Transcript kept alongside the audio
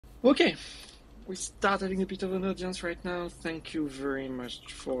Okay, we start having a bit of an audience right now. Thank you very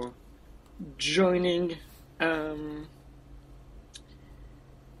much for joining. Um,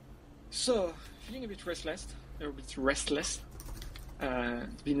 so, feeling a bit restless, a bit restless.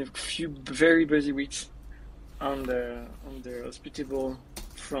 It's been a few very busy weeks on the hospitable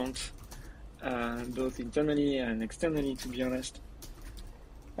front, both internally and externally, to be honest.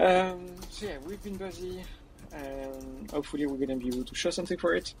 So yeah, we've been busy, and hopefully we're going to be able to show something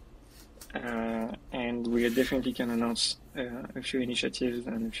for it. And we definitely can announce a few initiatives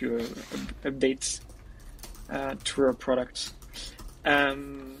and a few updates to our products.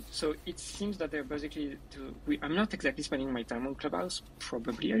 So it seems that they're basically I'm not exactly spending my time on Clubhouse.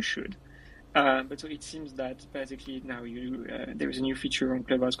 Probably I should. But so it seems that basically now there is a new feature on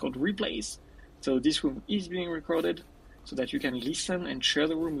Clubhouse called Replays. So this room is being recorded so that you can listen and share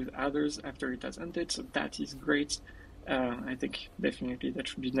the room with others after it has ended. So that is great. I think definitely that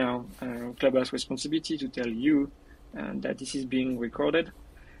should be now Clubhouse responsibility to tell you that this is being recorded.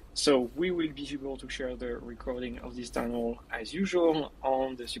 So we will be able to share the recording of this town hall as usual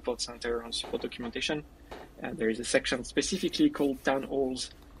on the support center on support documentation. There is a section specifically called town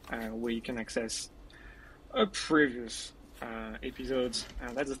halls where you can access a previous episodes.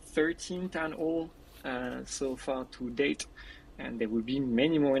 That's a 13th town hall so far to date, and there will be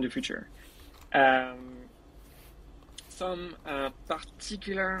many more in the future. Some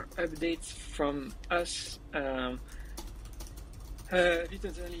particular updates from us. So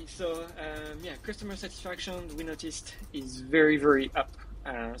customer satisfaction we noticed is very, very up.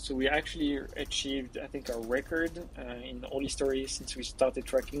 So we actually achieved, I think, our record in all history since we started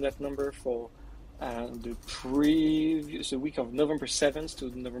tracking that number for the week of November 7th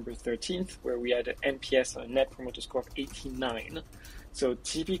to November 13th, where we had an NPS, a Net Promoter Score of 89. So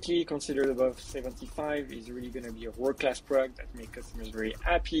typically considered above 75 is really going to be a world-class product that makes customers very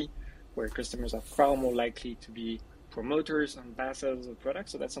happy, where customers are far more likely to be promoters, ambassadors of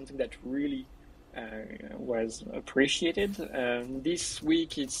products. So that's something that really was appreciated. This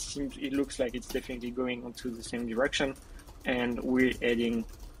week, it looks like it's definitely going into the same direction, and we're heading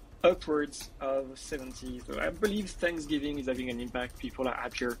upwards of 70. So I believe Thanksgiving is having an impact. People are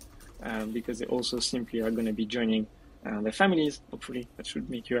happier because they also simply are going to be joining their families. Hopefully, that should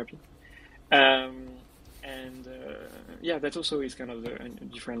make you happy. That also is kind of a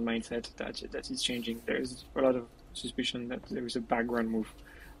different mindset that is changing. There's a lot of suspicion that there is a background move.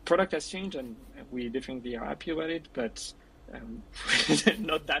 Product has changed, and we definitely are happy about it, but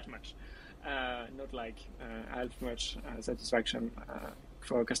not that much. Not like half much satisfaction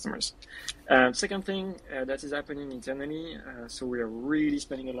for our customers. Second thing that is happening internally, so we are really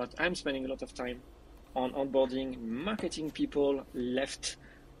spending a lot. I'm spending a lot of time on onboarding marketing people left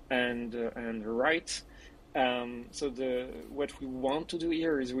and right. What we want to do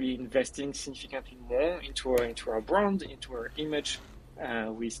here is really investing significantly more into our brand, into our image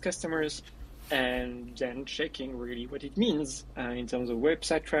with customers, and then checking really what it means in terms of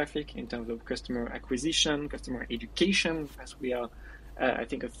website traffic, in terms of customer acquisition, customer education, as we are, I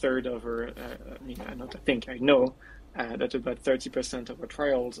think, a third of our, I know that about 30% of our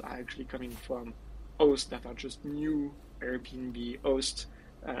trials are actually coming from hosts that are just new Airbnb hosts.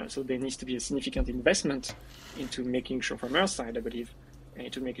 So there needs to be a significant investment into making sure from our side, I believe,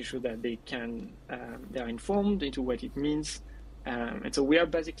 into making sure that they are informed into what it means. And so we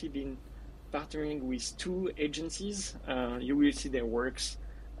have basically been partnering with two agencies. You will see their works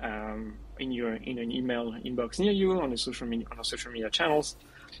in an email inbox near you on our social media channels.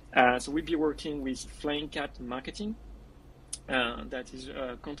 So we'll be working with Flying Cat Marketing, that is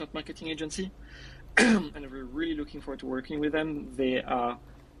a content marketing agency, and we're really looking forward to working with them. They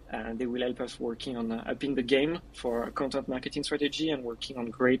will help us working on upping the game for content marketing strategy and working on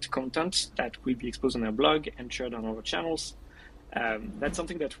great content that will be exposed on our blog and shared on our channels. That's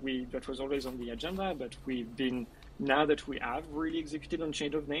something that was always on the agenda, but now that we have really executed on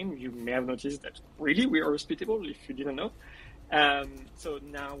change of name, you may have noticed that really we are hospitable, if you didn't know. So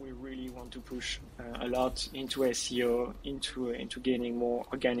now we really want to push a lot into SEO, into gaining more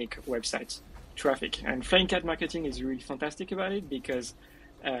organic website traffic. And Flying Cat Marketing is really fantastic about it because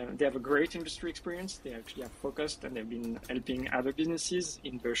they have a great industry experience. They actually have focused and they've been helping other businesses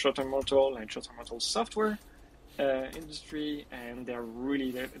in the short-term rental and short-term rental software industry, and they're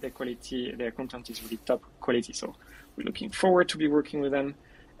really their quality, their content is really top quality. So we're looking forward to be working with them.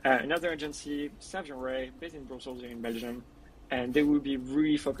 Another agency, Savio Ray, based in Brussels in Belgium, and they will be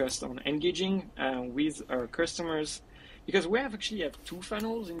really focused on engaging with our customers, because we actually have two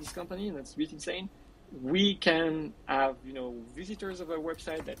funnels in this company, and that's a bit insane. We can have visitors of our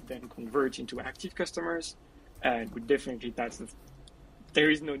website that then convert into active customers, and we definitely that's there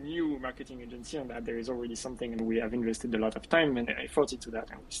is no new marketing agency on that. There is already something, and we have invested a lot of time and effort into that,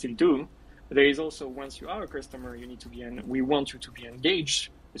 and we still do. But there is also, once you are a customer, you need to be, we want you to be engaged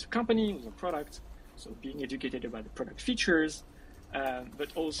with a company, with a product. So being educated about the product features,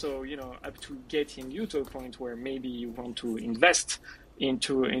 but also, up to getting you to a point where maybe you want to invest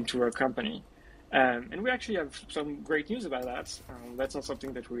into a company. And we actually have some great news about that. That's not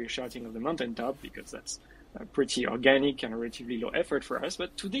something that we're shouting on the mountaintop, because that's pretty organic and relatively low effort for us.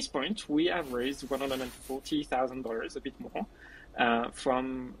 But to this point, we have raised $140,000, a bit more,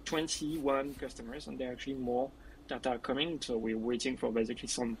 from 21 customers, and there are actually more that are coming. So we're waiting for basically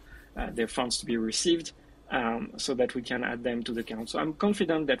their funds to be received, so that we can add them to the count. So I'm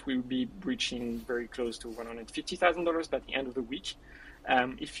confident that we will be reaching very close to $150,000 by the end of the week.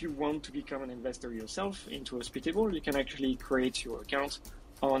 If you want to become an investor yourself into Hospitable, you can actually create your account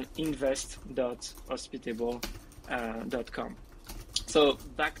on invest.hospitable.com. So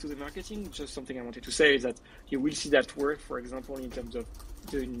back to the marketing, just something I wanted to say is that you will see that work, for example, in terms of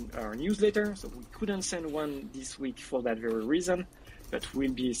doing our newsletter. So we couldn't send one this week for that very reason, but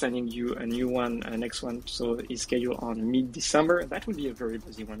we'll be sending you a new one, next one. So it's scheduled on mid-December. That will be a very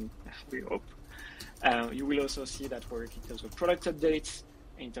busy one, we hope. You will also see that work in terms of product updates,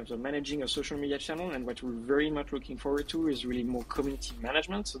 in terms of managing a social media channel, and what we're very much looking forward to is really more community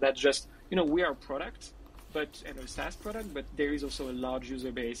management. So that's just, we are a product, and a SaaS product, but there is also a large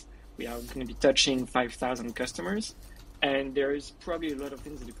user base. We are going to be touching 5,000 customers, and there is probably a lot of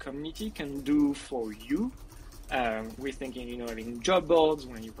things that the community can do for you. We're thinking, having job boards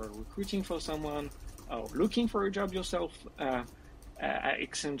when you are recruiting for someone or looking for a job yourself,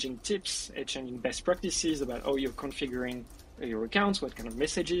 exchanging tips, exchanging best practices about how you're configuring your accounts, what kind of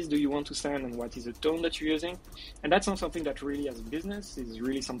messages do you want to send, and what is the tone that you're using. And that's not something that really, as a business, is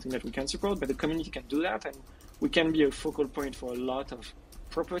really something that we can support, but the community can do that, and we can be a focal point for a lot of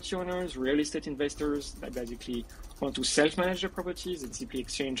property owners, real estate investors that basically want to self-manage their properties and simply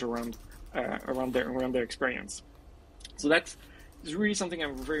exchange around their experience. So that's really something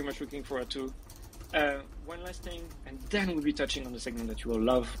I'm very much looking forward to. One last thing, and then we'll be touching on the segment that you will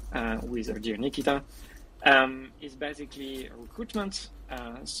love with our dear Nikita, is basically recruitment.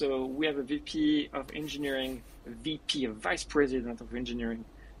 So we have a VP of engineering, a vice president of engineering,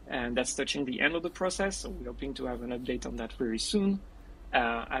 and that's touching the end of the process. So we're hoping to have an update on that very soon. We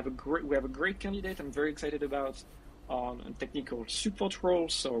have a great candidate I'm very excited about on a technical support role.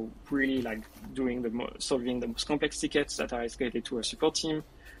 So really like solving the most complex tickets that are escalated to our support team.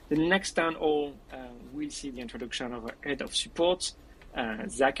 The next town hall, we'll see the introduction of our head of support,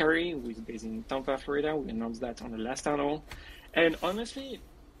 Zachary, who is based in Tampa, Florida. We announced that on the last town hall. And honestly,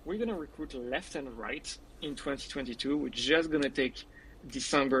 we're going to recruit left and right in 2022. We're just going to take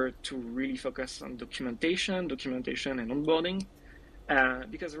December to really focus on documentation and onboarding.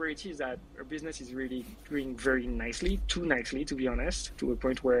 Because the reality is that our business is really doing very nicely, too nicely, to be honest, to a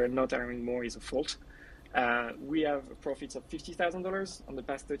point where not hiring more is a fault. We have profits of $50,000 on the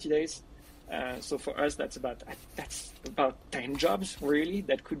past 30 days. So for us, that's about 10 jobs, really,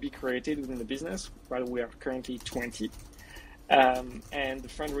 that could be created within the business, while we are currently 20. And the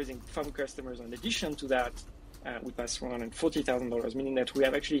fundraising from customers, in addition to that, we passed $140,000, meaning that we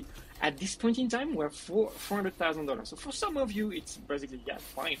have actually, at this point in time, we have $400,000. So for some of you, it's basically,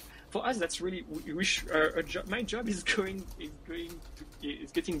 fine. For us, that's really, my job is getting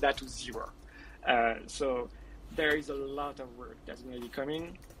that to zero. So there is a lot of work that's going to be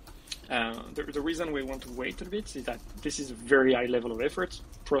coming. The reason we want to wait a bit is that this is a very high level of effort.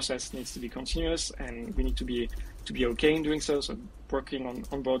 Process needs to be continuous, and we need to be okay in doing so. So working on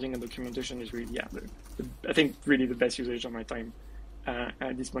onboarding and documentation is really, I think really the best usage of my time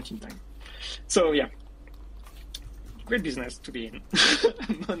at this point in time. So great business to be in.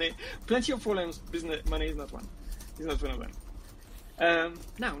 Money, plenty of problems. Business, money is not one. It's not one of them.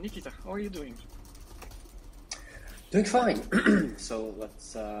 Now, Nikita, how are you doing? Doing fine. So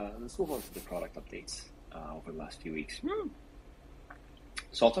let's move on to the product updates over the last few weeks.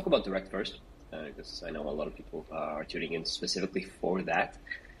 So I'll talk about Direct first, because I know a lot of people are tuning in specifically for that.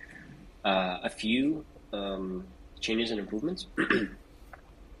 A few changes and improvements.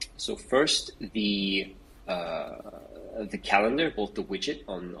 So first, the calendar, both the widget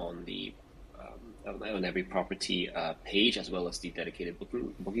on every property page, as well as the dedicated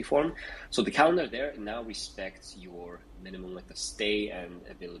booking form. So the calendar there now respects your minimum length of stay and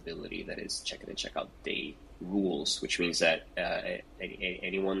availability, that is check-in and check-out day rules, which means that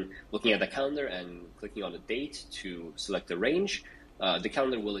anyone looking at the calendar and clicking on a date to select the range, the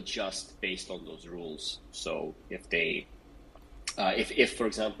calendar will adjust based on those rules. So if for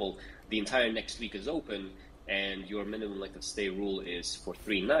example, the entire next week is open, and your minimum length of stay rule is for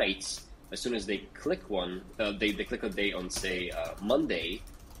 3 nights, as soon as they click they click a day on, say, Monday,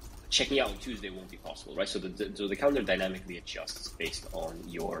 checking out on Tuesday won't be possible, right? So the calendar dynamically adjusts based on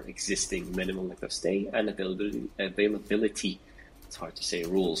your existing minimum length of stay and availability. It's hard to say,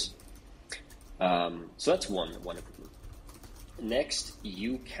 rules. So that's one improvement. Next,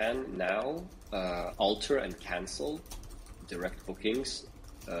 you can now alter and cancel direct bookings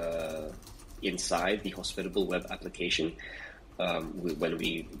inside the Hospitable web application. When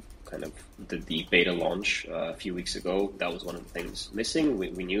we kind of did the beta launch a few weeks ago, that was one of the things missing. We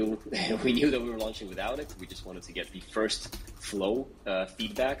knew we knew that we were launching without it. We just wanted to get the first flow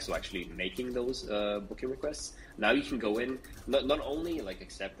feedback, so actually making those booking requests. Now you can go in, not only like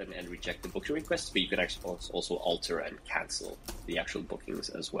accept and reject the booking requests, but you can actually also alter and cancel the actual bookings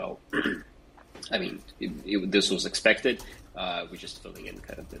as well. I mean, this was expected. We're just filling in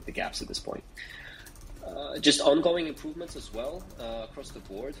kind of the gaps at this point. Just ongoing improvements as well across the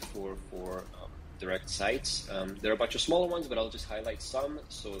board for direct sites. There are a bunch of smaller ones, but I'll just highlight some.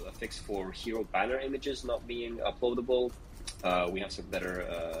 So a fix for hero banner images not being uploadable. We have some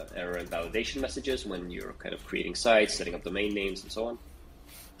better error and validation messages when you're kind of creating sites, setting up domain names, and so on.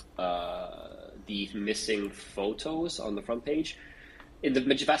 The missing photos on the front page. In the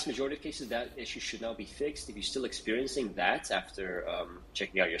vast majority of cases, that issue should now be fixed. If you're still experiencing that after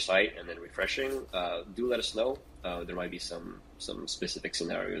checking out your site and then refreshing, do let us know. There might be some specific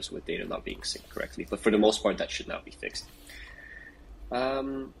scenarios with data not being synced correctly, but for the most part, that should now be fixed.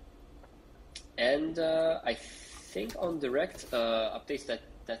 And I think on direct updates,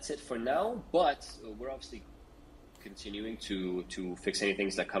 that's it for now. But we're obviously continuing to fix any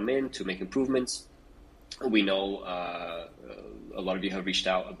things that come in, to make improvements. We know a lot of you have reached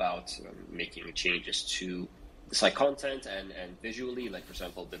out about making changes to the site content and visually, like for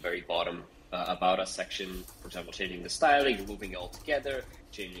example, the very bottom About Us section, for example, changing the styling, removing it all together,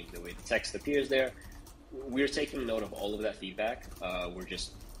 changing the way the text appears there. We're taking note of all of that feedback. We're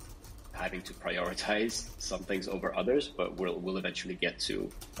just having to prioritize some things over others, but we'll eventually get to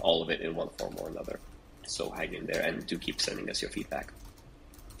all of it in one form or another. So hang in there and do keep sending us your feedback.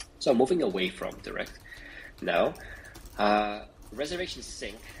 So moving away from direct now, Reservation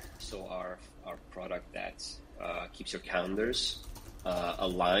Sync, so our product that keeps your calendars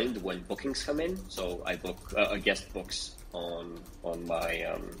aligned when bookings come in. So I book a guest books on my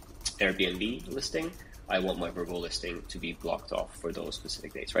Airbnb listing. I want my Vrbo listing to be blocked off for those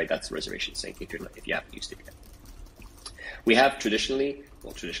specific dates, right? That's Reservation Sync if you haven't used it yet. We have traditionally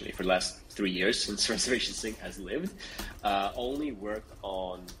for the last 3 years since Reservation Sync has lived, only worked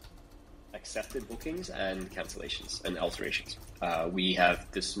on accepted bookings and cancellations and alterations. We have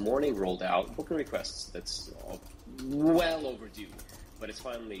this morning rolled out booking requests. That's well overdue, but it's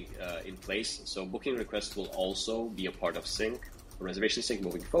finally in place. So booking requests will also be a part of Sync, Reservation Sync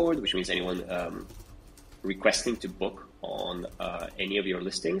moving forward, which means anyone requesting to book on any of your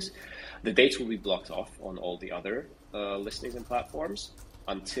listings, the dates will be blocked off on all the other listings and platforms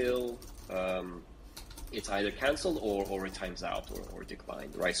until it's either canceled or it times out or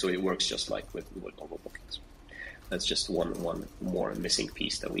declined, right? So it works just like with normal bookings. That's just one more missing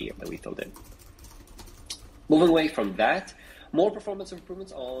piece that we filled in. Moving away from that, more performance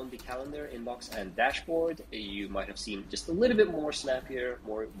improvements on the calendar, inbox, and dashboard. You might have seen just a little bit more snappier,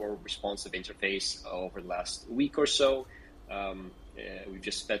 more responsive interface over the last week or so. We've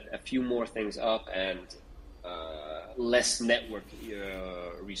just sped a few more things up and less network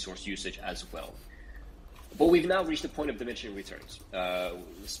resource usage as well. But we've now reached the point of diminishing returns.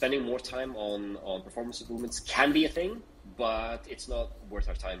 Spending more time on performance improvements can be a thing, but it's not worth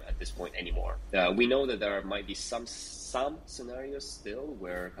our time at this point anymore. We know that there might be some scenarios still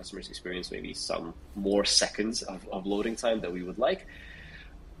where customers experience maybe some more seconds of loading time that we would like.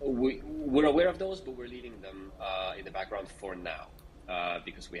 We're aware of those, but we're leaving them in the background for now.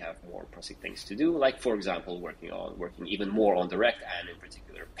 Because we have more pressing things to do, like, for example, working even more on direct and in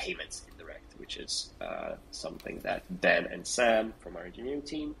particular payments in direct, which is something that Ben and Sam from our engineering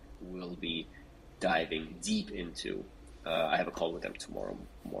team will be diving deep into. I have a call with them tomorrow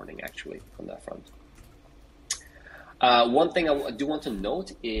morning, actually, on that front. One thing I do want to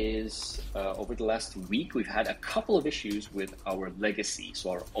note is over the last week, we've had a couple of issues with our legacy,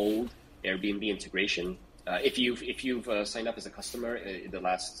 so our old Airbnb integration. If you've signed up as a customer in the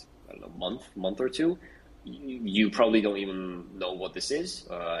last month or two, you probably don't even know what this is,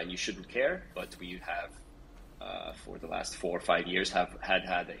 and you shouldn't care. But we have, for the last 4 or 5 years, had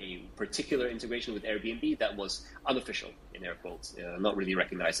a particular integration with Airbnb that was unofficial, in air quotes, not really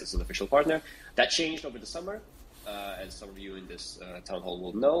recognized as an official partner. That changed over the summer, as some of you in this town hall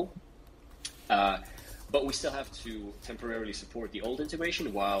will know. but we still have to temporarily support the old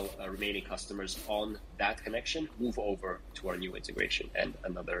integration while remaining customers on that connection move over to our new integration. And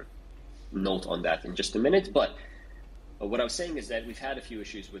another note on that in just a minute. But what I was saying is that we've had a few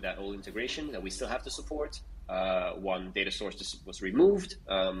issues with that old integration that we still have to support. One data source was removed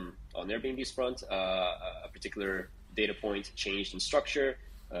on Airbnb's front. A particular data point changed in structure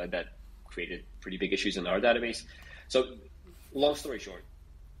that created pretty big issues in our database. So long story short,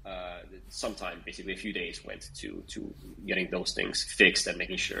 some time, basically a few days, went to getting those things fixed and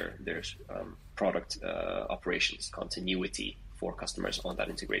making sure there's product operations continuity for customers on that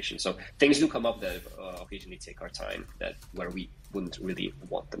integration. So things do come up that occasionally take our time, where we wouldn't really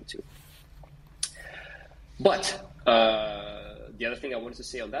want them to. But the other thing I wanted to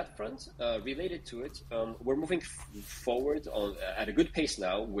say on that front, related to it, we're moving forward at a good pace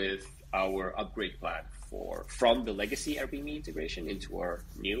now with our upgrade plan from the legacy Airbnb integration into our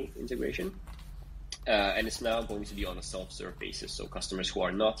new integration. And it's now going to be on a self-serve basis. So customers who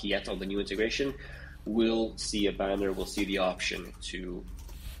are not yet on the new integration will see a banner, will see the option to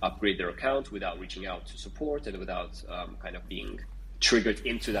upgrade their account without reaching out to support and without kind of being triggered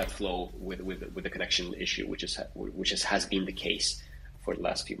into that flow with the connection issue, which has been the case for the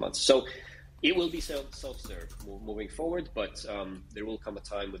last few months. So it will be self-serve moving forward, but there will come a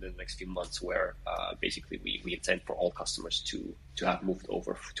time within the next few months where basically we intend for all customers to have moved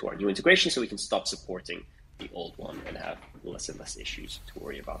over to our new integration, so we can stop supporting the old one and have less and less issues to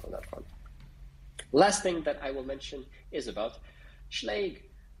worry about on that front. Last thing that I will mention is about Schläge.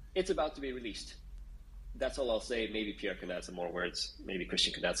 It's about to be released. That's all I'll say. Maybe Pierre can add some more words. Maybe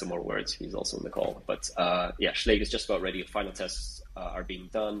Christian can add some more words. He's also on the call. But yeah, Schläge is just about ready. Final tests are being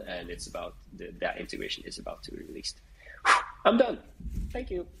done, and it's about that integration is about to be released. I'm done.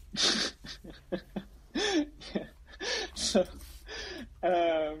 Thank you. Yeah. So,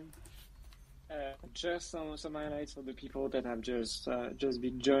 just some highlights for the people that have just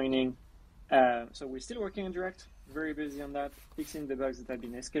been joining. So we're still working on Direct, very busy on that, fixing the bugs that have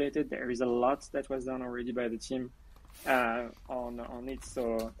been escalated. There is a lot that was done already by the team on it.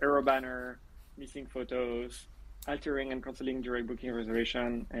 So error banner, missing photos, altering and canceling direct booking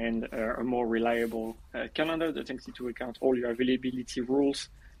reservation, and a more reliable calendar that takes into account all your availability rules.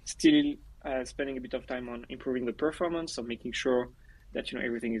 Still spending a bit of time on improving the performance, so making sure that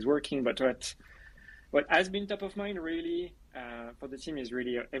everything is working. But what has been top of mind really for the team is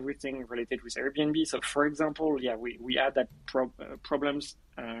really everything related with Airbnb. So for example, we had that problems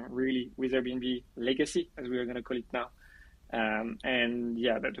really with Airbnb legacy, as we are going to call it now. And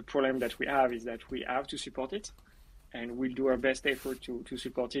the problem that we have is that we have to support it, and we'll do our best effort to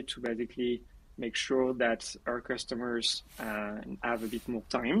support it, to basically make sure that our customers have a bit more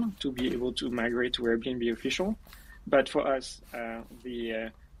time to be able to migrate to Airbnb Official. But for us,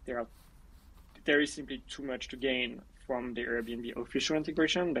 there is simply too much to gain from the Airbnb Official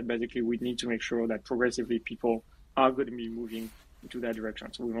integration, that basically we need to make sure that progressively people are going to be moving into that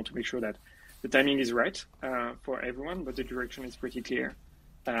direction. So we want to make sure that the timing is right for everyone, but the direction is pretty clear.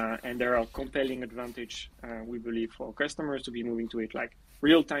 And there are compelling advantage, we believe, for customers to be moving to it, like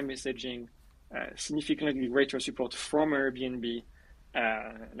real-time messaging, significantly greater support from Airbnb,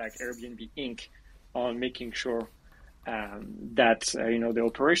 like Airbnb Inc., on making sure that the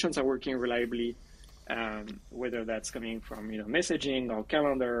operations are working reliably, whether that's coming from messaging or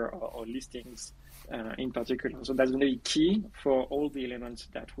calendar or listings in particular. So that's going to be key for all the elements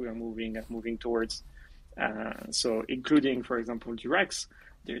that we are moving towards. So including, for example,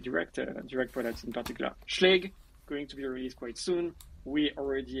 the direct products in particular. Schläge going to be released quite soon. We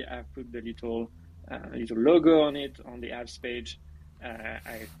already have put the little logo on it on the apps page.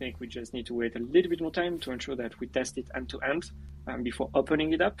 I think we just need to wait a little bit more time to ensure that we test it end to end before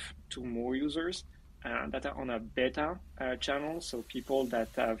opening it up to more users that are on a beta channel. So people that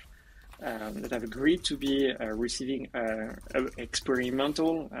have agreed to be receiving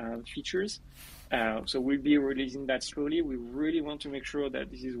experimental features. So we'll be releasing that slowly. We really want to make sure that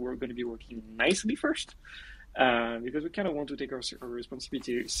this is going to be working nicely first, because we kind of want to take our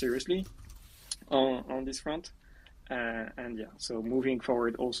responsibility seriously on this front. So moving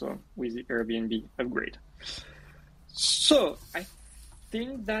forward also with the Airbnb upgrade. So I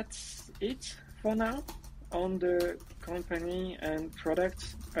think that's it for now on the company and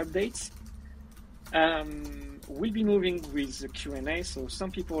product updates. We'll be moving with the Q&A. So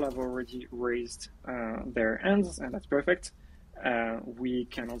some people have already raised their hands, and that's perfect. We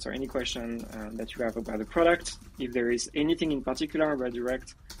can answer any question that you have about the product. If there is anything in particular about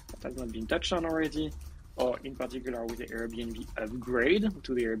Direct that has not been touched on already, or in particular with the Airbnb upgrade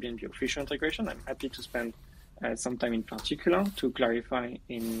to the Airbnb Official integration, I'm happy to spend sometime in particular to clarify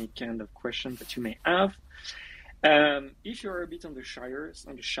any kind of question that you may have. If you're a bit on the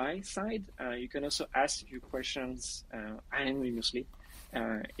shy side, you can also ask your questions anonymously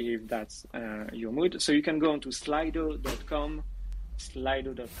if that's your mood. So you can go onto slido.com,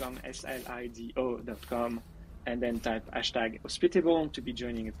 slido.com, and then type #hospitable to be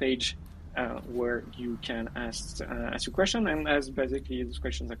joining a page where you can ask your question. And as basically those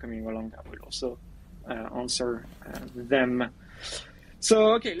questions are coming along, I will also answer them.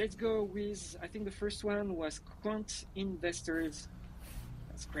 So, okay, let's go with, I think the first one was quant investors.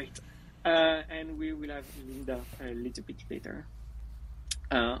 That's great. And we will have Linda a little bit later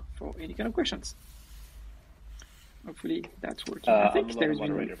for any kind of questions. Hopefully that's working. I think I'm not a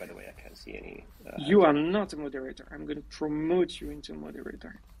moderator, by the way. I can't see any. You are not a moderator. I'm going to promote you into a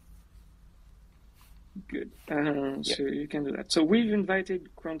moderator. Good. So you can do that. So we've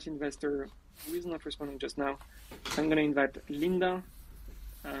invited quant investor who is not responding just now. I'm going to invite Linda,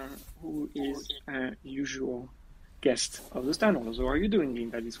 who is a usual guest of the channel. So how are you doing,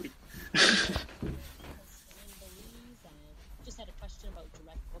 Linda, this week? Just had a question about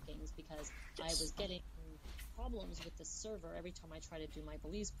direct bookings because I was getting problems with the server every time I try to do my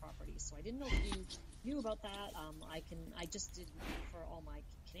Belize properties. So I didn't know if you knew about that. I just did for all my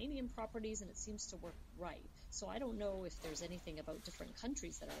Canadian properties and it seems to work right. So I don't know if there's anything about different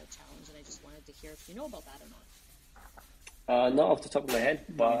countries that are a challenge, and I just wanted to hear if you know about that or not. Not off the top of my head,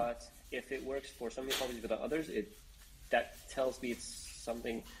 but if it works for some of your properties but not others, that tells me it's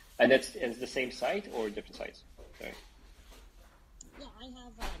something. And it's the same site or different sites? Sorry. Yeah, I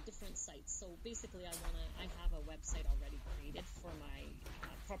have different sites. So basically, I have a website already created for my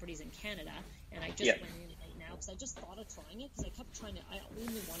properties in Canada, and I just went in right now because I just thought of trying it because I kept trying to. I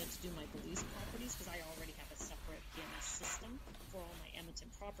only wanted to do my Belize properties because I already have a separate PMS system for all my Edmonton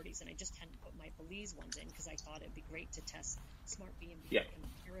properties, and I just hadn't put my Belize ones in because I thought it'd be great to test Smart B&B in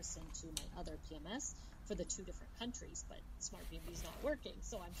comparison to my other PMS for the two different countries. But Smart B&B is not working,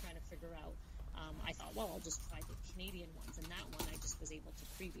 so I'm trying to figure out. I thought, well, I'll just try the Canadian ones, and that one I just was able to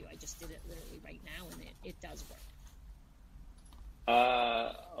preview. I just did it literally right now, and it does work.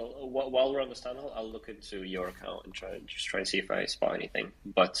 While we're on the channel, I'll look into your account and try and see if I spot anything.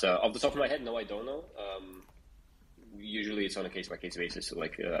 But off the top of my head, no, I don't know. Usually, it's on a case-by-case basis. So,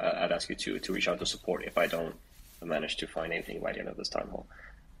 like, I'd ask you to reach out to support if I don't manage to find anything by the end of this time hall.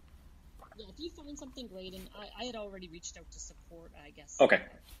 Yeah, if you find something great, and I had already reached out to support, I guess. Okay.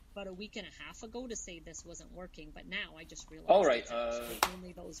 About a week and a half ago to say this wasn't working, but now I just realized all right. it's actually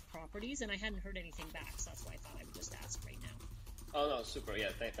only those properties, and I hadn't heard anything back, so that's why I thought I would just ask right now. Oh no, super! Yeah,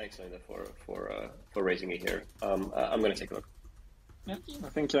 thanks, Linda, for raising it here. I'm going to take a look. Yeah, I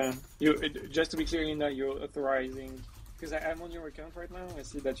think you just to be clear, Linda, you're authorizing because I'm on your account right now. I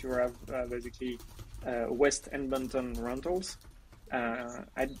see that you have basically West Edmonton rentals. I'm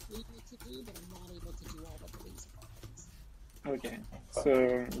able to do, but I'm not able to do all the Belize properties. Okay,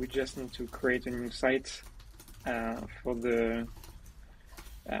 so we just need to create a new site for the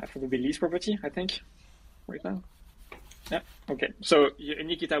Belize property, I think, right now. Yeah. Okay. So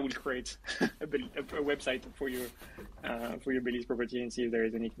Nikita will create a website for your Belize property and see if there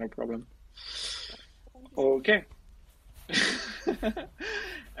is any kind of problem. Okay.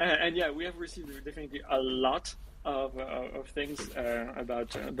 And yeah, we have received definitely a lot of things about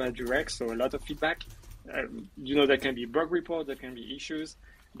direct. So a lot of feedback. There can be bug reports, there can be issues.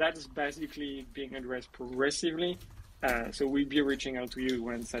 That's basically being addressed progressively. So we'll be reaching out to you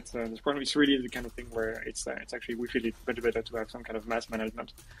when that's this problem. It's really the kind of thing where it's actually we feel it much better to have some kind of mass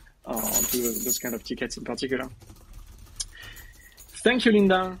management onto those kind of tickets in particular. Thank you,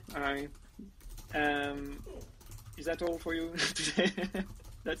 Linda. Is that all for you today?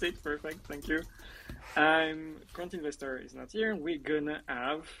 That's it. Perfect. Thank you. Quant Investor is not here. We're gonna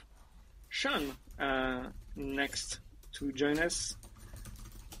have Sean next to join us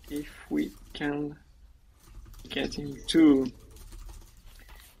if we can get him to.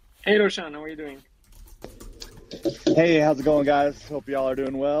 Hello, Sean. How are you doing? Hey, how's it going, guys? Hope y'all are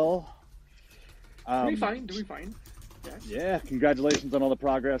doing well. Doing fine. Yeah, congratulations on all the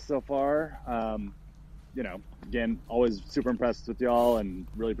progress so far. Again, always super impressed with y'all and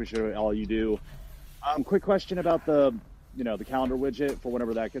really appreciate all you do. Quick question about the calendar widget for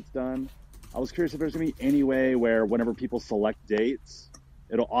whenever that gets done. I was curious if there's going to be any way where whenever people select dates,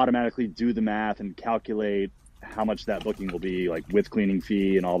 it'll automatically do the math and calculate how much that booking will be, like with cleaning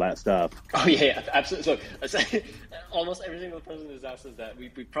fee and all that stuff? Oh yeah, absolutely. So almost every single person has asked us that. We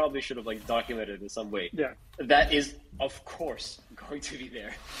probably should have like documented in some way. Yeah, that is of course going to be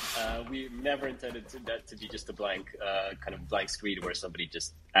there. We never intended that to be just a blank kind of blank screen where somebody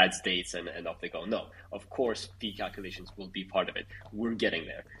just adds dates and off they go. No, of course fee calculations will be part of it. We're getting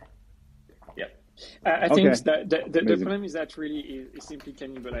there. Yeah. I think that the problem is that really is simply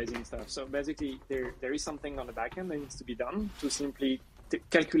cannibalizing stuff. So basically, there is something on the back end that needs to be done to simply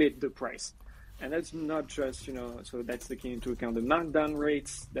calculate the price. And that's not just, so that's taking into account the markdown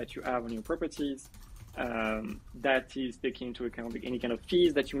rates that you have on your properties. That is taking into account any kind of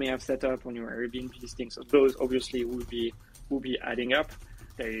fees that you may have set up on your Airbnb listing. So those obviously will be adding up.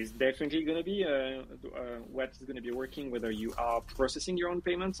 There is definitely going to be what is going to be working, whether you are processing your own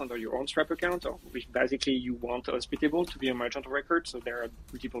payments under your own Stripe account, or if basically you want Hospitable to be a merchant of record. So there are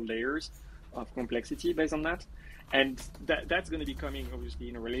multiple layers of complexity based on that. And that's going to be coming obviously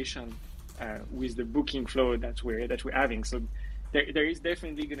in a relation with the booking flow that we're having. So there is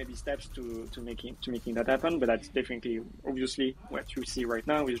definitely going to be steps to making that happen, but that's definitely obviously what you see right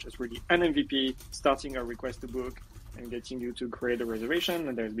now is just really an MVP starting a request to book and getting you to create a reservation,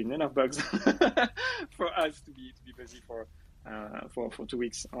 and there's been enough bugs for us to be busy for 2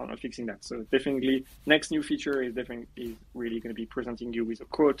 weeks on fixing that. So definitely, next new feature is really going to be presenting you with a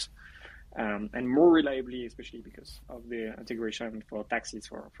quote, and more reliably, especially because of the integration for taxis,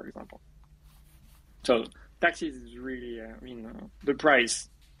 for example. So taxis is really, the price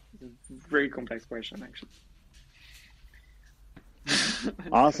is a very complex question, actually.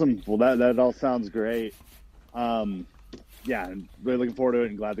 Awesome. Well, that all sounds great. Yeah, I'm really looking forward to it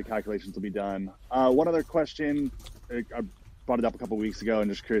and glad the calculations will be done. One other question, I brought it up a couple of weeks ago and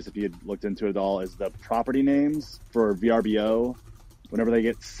just curious if you had looked into it at all, is the property names for VRBO. Whenever they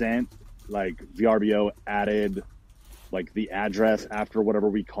get sent, like VRBO added like the address after whatever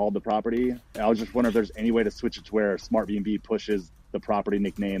we called the property. I was just wondering if there's any way to switch it to where SmartBnB pushes the property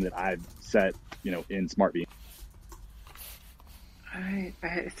nickname that I've set, in SmartBnB.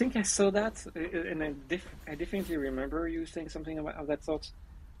 I think I saw that, and I definitely remember you saying something of that sort.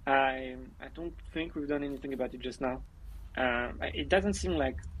 I don't think we've done anything about it just now. It doesn't seem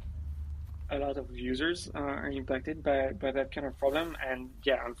like a lot of users are impacted by that kind of problem, and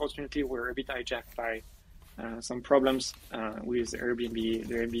yeah, unfortunately, we're a bit hijacked by some problems with the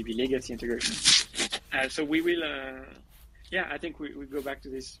Airbnb legacy integration. So we will. I think we go back to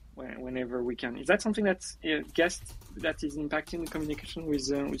this whenever we can. Is that something that's that is impacting the communication with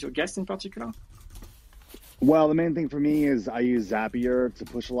your guests in particular? Well, the main thing for me is I use Zapier to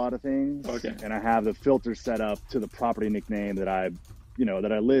push a lot of things, and I have the filter set up to the property nickname that I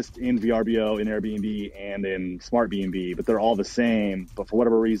list in VRBO, in Airbnb, and in SmartBnB, but they're all the same. But for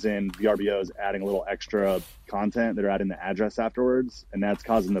whatever reason, VRBO is adding a little extra content. They're adding the address afterwards, and that's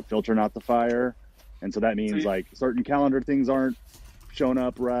causing the filter not to fire. And so that means like certain calendar things aren't showing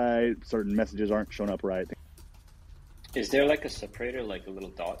up right, certain messages aren't showing up right. Is there like a separator, like a little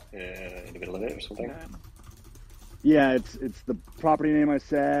dot in the middle of it or something? Yeah, it's the property name I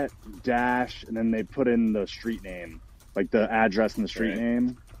set, dash, and then they put in the street name, like the address and the street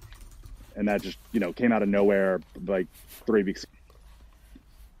name. And that just, came out of nowhere like 3 weeks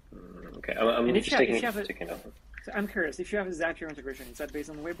ago. Okay, I'm just taking it. I'm curious, if you have a Zapier integration, is that based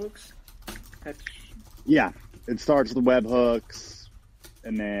on webhooks? Yeah, it starts with webhooks,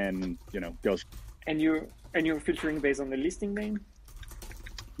 and then goes. And you're filtering based on the listing name.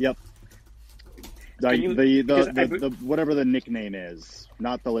 Yep. The whatever the nickname is,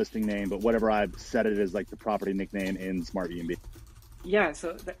 not the listing name, but whatever I've set it as, like the property nickname in SmartBnB. Yeah.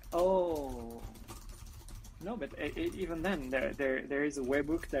 So no, but even then, there is a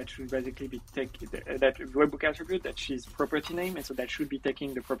webhook that should basically be that webhook attribute that is property name, and so that should be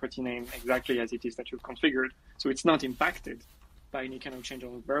taking the property name exactly as it is that you've configured. So it's not impacted by any kind of change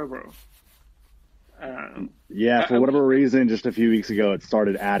of VRBO. For whatever reason, just a few weeks ago, it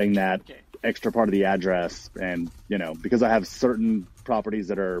started adding that extra part of the address, and because I have certain properties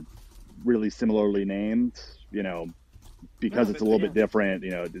that are really similarly named, because it's a little bit different,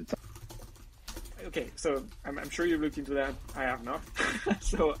 it's. Okay, so I'm sure you looked into that. I have not.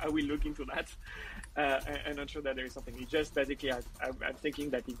 So I will look into that. I'm not sure that there is something. It's just basically, I'm thinking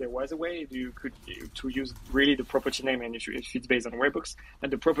that if there was a way you could to use really the property name, and if it's based on webhooks, then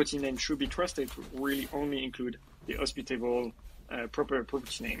the property name should be trusted to really only include the Hospitable proper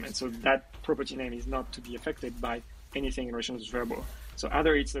property name. And so that property name is not to be affected by anything in relation to VRBO. So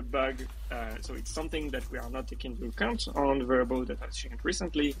either it's a bug, so it's something that we are not taking into account on VRBO that has changed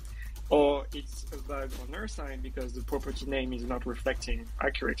recently, or it's a bug on our side because the property name is not reflecting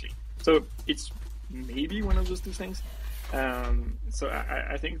accurately. So it's maybe one of those two things. So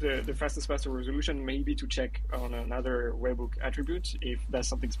I think the fastest path to resolution may be to check on another webhook attribute if there's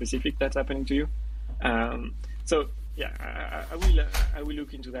something specific that's happening to you. So yeah, I will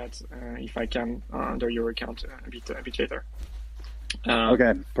look into that if I can under your account a bit later.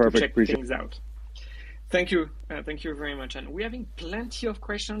 Okay, perfect. Check Appreciate things out. Thank you very much. And we're having plenty of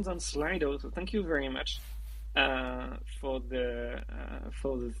questions on Slido, so thank you very much for the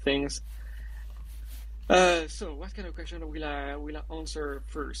things. So what kind of question will I answer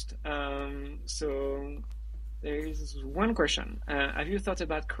first? So there is one question. Have you thought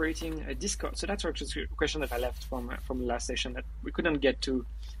about creating a Discord? So that's actually a question that I left from the last session that we couldn't get to.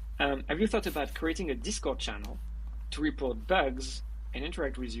 Have you thought about creating a Discord channel to report bugs and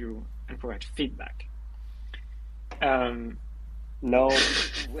interact with you and provide feedback? No.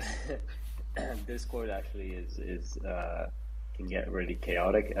 Discord actually is can get really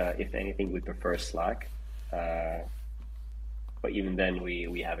chaotic. If anything, we prefer Slack. But even then,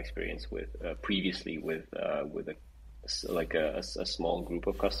 we have experience with previously with a small group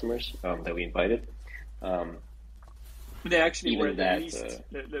of customers that we invited. They actually were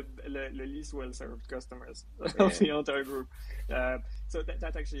the least well-served customers of the entire group. So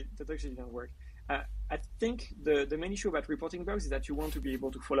that actually didn't work. I think the main issue about reporting bugs is that you want to be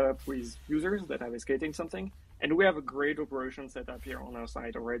able to follow up with users that are escalating something, and we have a great operation set up here on our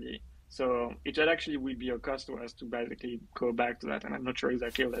side already. So it actually will be a cost to us to basically go back to that, and I'm not sure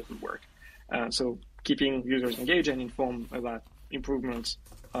exactly how that would work. So keeping users engaged and informed about improvements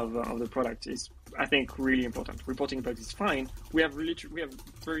of the product is, I think, really important. Reporting bugs is fine. We have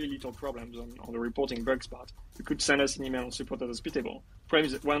very little problems on the reporting bugs part. You could send us an email on support@hospitable.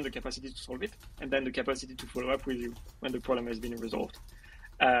 Problem is, one, the capacity to solve it, and then the capacity to follow up with you when the problem has been resolved.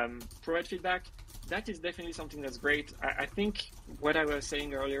 Provide feedback. That is definitely something that's great. I think what I was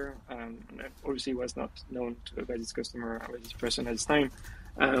saying earlier, obviously was not known by this customer or this person at this time,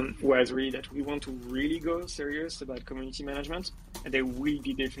 was really that we want to really go serious about community management, and there will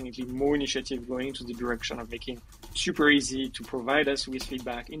be definitely more initiative going into the direction of making super easy to provide us with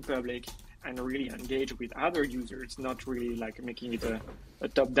feedback in public and really engage with other users, not really like making it a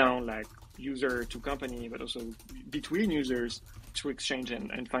top-down like user to company, but also between users to exchange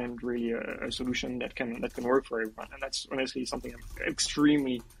and find really a solution that can work for everyone. And that's honestly something I'm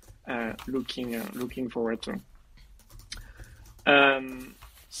extremely looking forward to.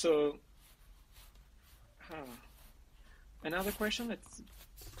 So another question that's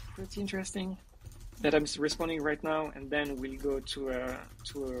pretty interesting that I'm responding right now, and then we'll go to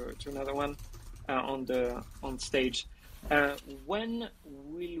another one on stage. When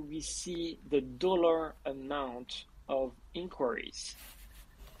will we see the dollar amount of inquiries?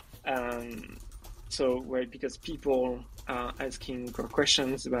 Because people are asking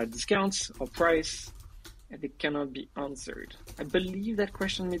questions about discounts or price, and they cannot be answered. I believe that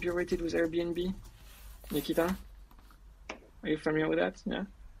question may be related with Airbnb. Nikita, are you familiar with that? Yeah.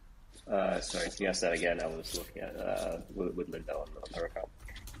 Sorry, can you ask that again? I was looking at with Linda on her account.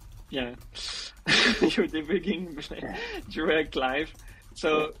 Yeah, you're debugging direct live.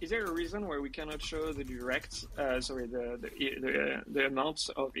 So, is there a reason why we cannot show the direct? The amounts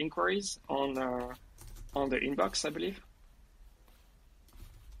of inquiries on the inbox? I believe.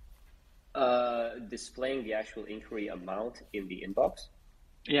 Displaying the actual inquiry amount in the inbox.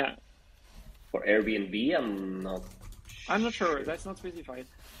 Yeah. For Airbnb, I'm not sure. That's not specified.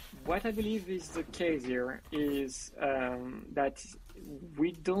 What I believe is the case here is that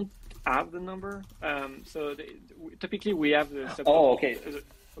we don't have the number. Typically we have the. Oh, okay.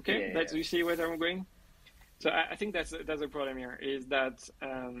 Okay, yeah. You see where I'm going. So I think that's a problem here. Is that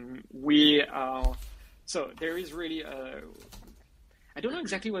we are. So there is really I don't know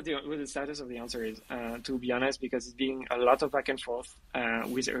exactly what the status of the answer is, to be honest, because it's been a lot of back and forth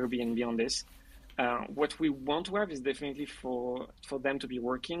with Airbnb on this. What we want to have is definitely for them to be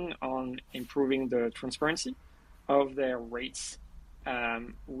working on improving the transparency of their rates,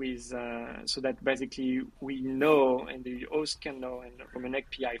 so that basically we know and the host can know, and from an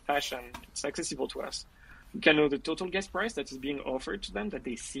API fashion, it's accessible to us. We can know the total guest price that is being offered to them that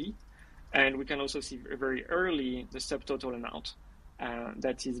they see, and we can also see very early the subtotal amount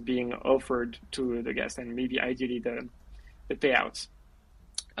that is being offered to the guest, and maybe ideally the payouts.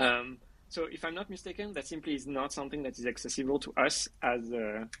 So if I'm not mistaken, that simply is not something that is accessible to us as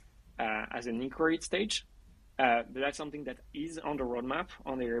an inquiry stage. But that's something that is on the roadmap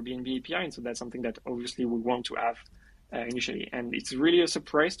on the Airbnb API, and so that's something that obviously we want to have initially. And it's really a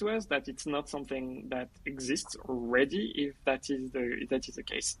surprise to us that it's not something that exists already, if that is the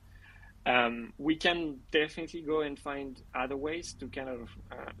case. We can definitely go and find other ways to kind of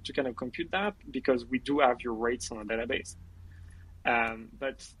compute that, because we do have your rates on a database.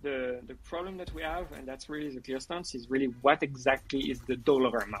 But the problem that we have, and that's really the clear stance, is really what exactly is the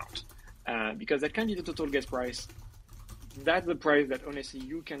dollar amount, because that can be the total gas price. That's the price that honestly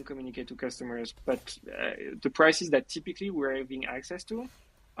you can communicate to customers, but the prices that typically we're having access to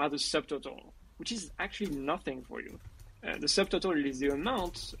are the subtotal, which is actually nothing for you. The subtotal is the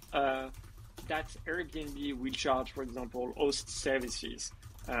amount that Airbnb will charge, for example, host services.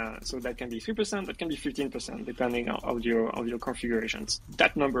 So that can be 3%, that can be 15%, depending on your configurations.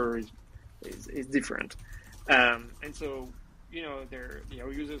 That number is different, and so there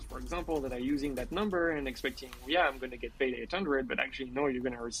are users, for example, that are using that number and expecting, I'm going to get paid 800, but actually no, you're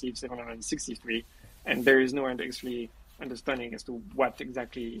going to receive 763, and there is no actually understanding as to what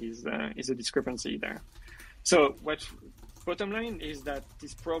exactly is a discrepancy there. So bottom line is that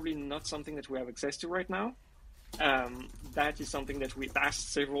it's probably not something that we have access to right now. That is something that we've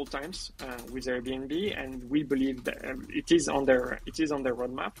asked several times with Airbnb, and we believe that it is on their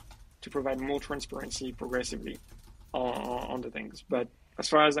roadmap to provide more transparency progressively on the things. But as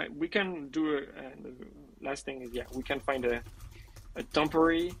far as we can do, the last thing is we can find a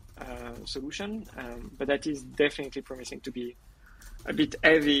temporary solution, but that is definitely promising to be a bit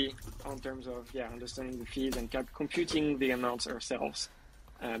heavy in terms of understanding the fees and computing the amounts ourselves.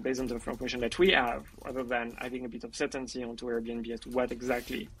 Based on the information that we have, rather than having a bit of certainty onto Airbnb as to what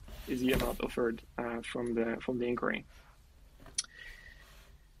exactly is the amount offered from the inquiry.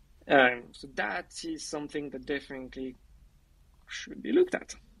 So that is something that definitely should be looked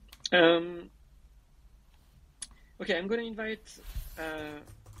at. Okay, I'm going to invite,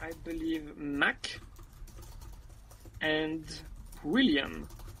 I believe, Mac and William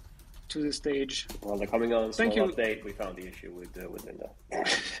to the stage. Well, they're coming on. Thank you. Update. We found the issue with Linda.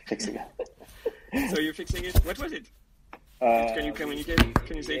 Fixing it. So you're fixing it. What was it? Can you communicate?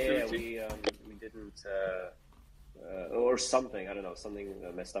 Can you say it clearly? We didn't, or something. I don't know. Something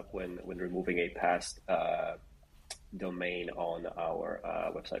messed up when removing a past domain on our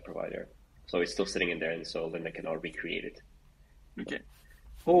website provider. So it's still sitting in there, and so Linda cannot recreate it. Okay.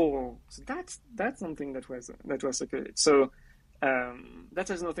 Oh, so that's something that was secret. So. That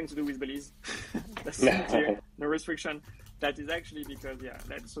has nothing to do with Belize. That's clear. No restriction. That is actually because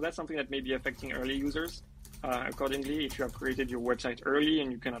that's something that may be affecting early users. Accordingly, if you have created your website early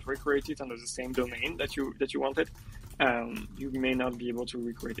and you cannot recreate it under the same domain that you wanted, you may not be able to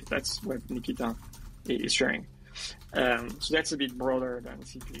recreate it. That's what Nikita is sharing. So that's a bit broader than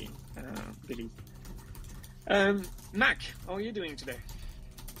simply Belize. Mac, how are you doing today?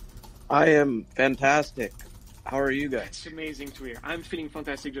 I am fantastic. How are you guys? It's amazing to hear. I'm feeling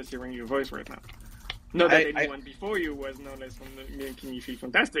fantastic just hearing your voice right now. Not that anyone before you was no less making me feel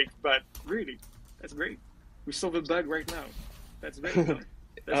fantastic, but really, that's great. We solved a bug right now. That's very good.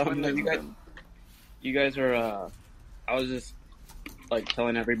 You guys are. I was just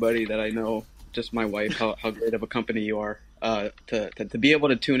telling everybody that I know, just my wife, how great of a company you are. To be able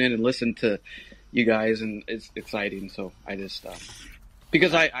to tune in and listen to you guys, and it's exciting. So I just.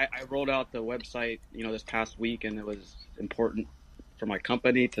 Because I rolled out the website, this past week, and it was important for my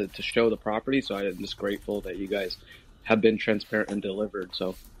company to show the property. So I'm just grateful that you guys have been transparent and delivered.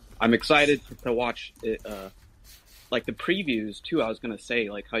 So I'm excited to watch it, the previews too. I was going to say,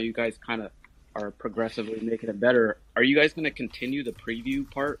 how you guys kind of are progressively making it better. Are you guys going to continue the preview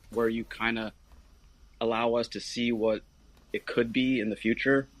part where you kind of allow us to see what it could be in the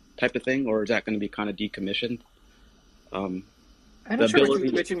future type of thing? Or is that going to be kind of decommissioned? I'm not sure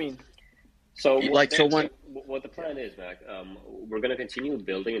what you mean. So what the plan is, Mac, we're going to continue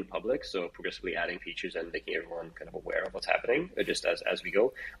building in public, so progressively adding features and making everyone kind of aware of what's happening just as we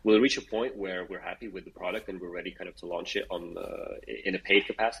go. We'll reach a point where we're happy with the product and we're ready kind of to launch it in a paid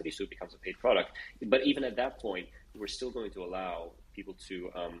capacity, so it becomes a paid product. But even at that point, we're still going to allow people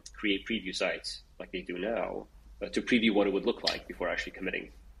to create preview sites like they do now to preview what it would look like before actually committing,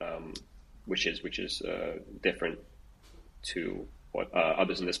 which is different to what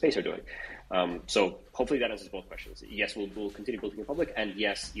others in the space are doing. So hopefully that answers both questions. Yes, we'll continue building in public, and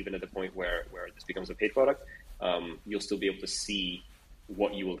yes, even at the point where this becomes a paid product, you'll still be able to see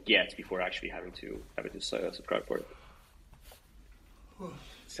what you will get before actually having to subscribe for it.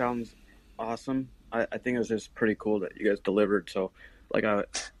 Sounds awesome. I think it was just pretty cool that you guys delivered. So,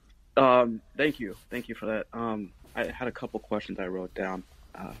 thank you for that. I had a couple questions I wrote down.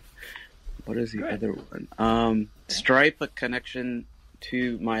 What is the other one? Stripe, a connection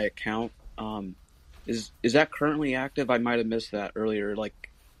to my account. Is that currently active? I might have missed that earlier.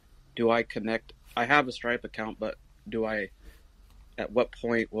 Do I connect? I have a Stripe account, but do I at what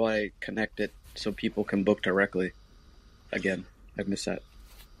point will I connect it so people can book directly? Again, I missed that.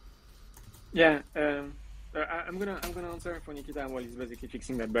 Yeah, I'm gonna answer for Nikita while he's basically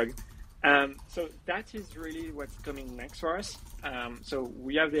fixing that bug. So that is really what's coming next for us. So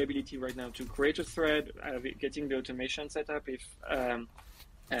we have the ability right now to create a thread, getting the automation set up if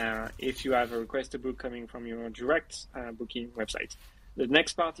you have a request to book coming from your direct booking website. The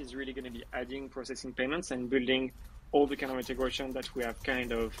next part is really going to be adding processing payments and building all the kind of integration that we have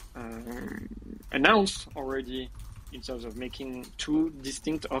kind of announced already in terms of making two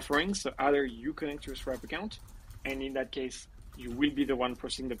distinct offerings. So either you connect your Stripe account, and in that case, you will be the one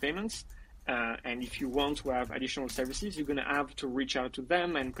processing the payments. And if you want to have additional services, you're going to have to reach out to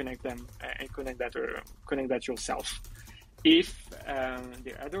them and connect that yourself. If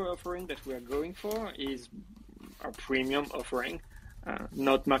the other offering that we are going for is a premium offering,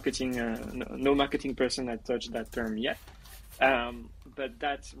 not marketing, no marketing person has touched that term yet. But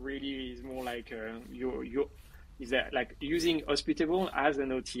that really is more like like using Hospitable as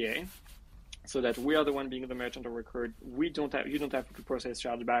an OTA, so that we are the one being the merchant of record. You don't have to process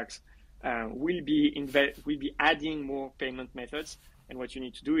chargebacks. We'll be adding more payment methods, and what you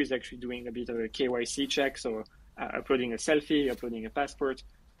need to do is actually doing a bit of a KYC check, so uploading a selfie, uploading a passport,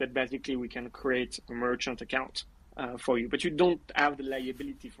 that basically we can create a merchant account for you, but you don't have the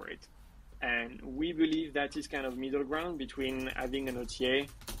liability for it. And we believe that is kind of middle ground between having an OTA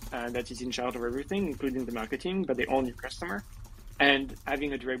that is in charge of everything, including the marketing, but they own your customer, and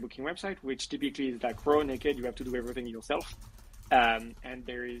having a direct booking website, which typically is like raw naked, you have to do everything yourself. And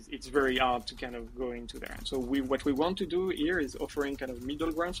it's very hard to kind of go into there. So what we want to do here is offering kind of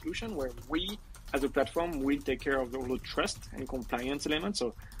middle ground solution where we, as a platform, will take care of all the trust and compliance elements.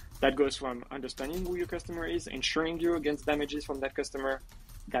 So that goes from understanding who your customer is, ensuring you against damages from that customer.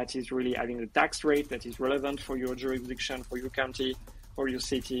 That is really having a tax rate that is relevant for your jurisdiction, for your county, or your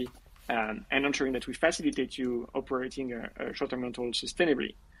city, and ensuring that we facilitate you operating a short-term rental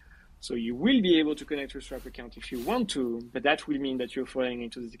sustainably. So you will be able to connect your Stripe account if you want to, but that will mean that you're falling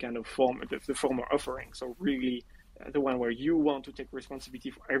into the kind of the former offering. So really the one where you want to take responsibility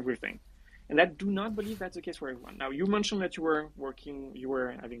for everything. And I do not believe that's the case for everyone. Now, you mentioned that you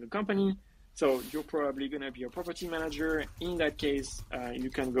were having a company, so you're probably going to be a property manager. In that case, you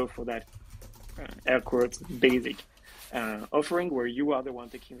can go for that air quotes basic offering where you are the one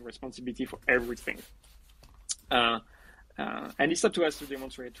taking responsibility for everything. And it's up to us to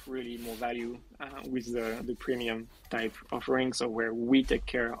demonstrate really more value with the premium type offering, so where we take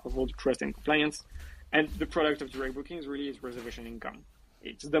care of all the trust and compliance. And the product of direct bookings really is reservation income.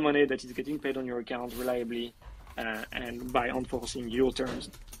 It's the money that is getting paid on your account reliably and by enforcing your terms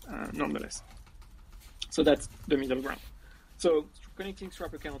nonetheless. So that's the middle ground. So connecting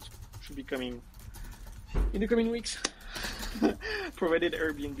Stripe accounts should be coming in the coming weeks, provided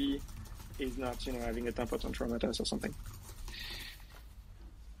Airbnb is not, having a tempo tantrum at us or something.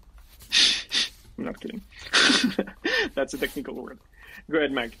 I'm not kidding. That's a technical word. Go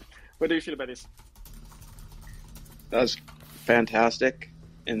ahead, Mag. What do you feel about this? That's fantastic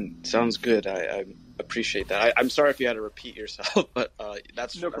and sounds good. I appreciate that. I'm sorry if you had to repeat yourself, but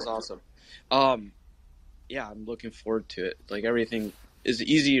that's awesome. Yeah, I'm looking forward to it. Like, everything is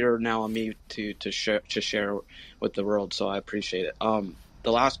easier now on me to share with the world, so I appreciate it.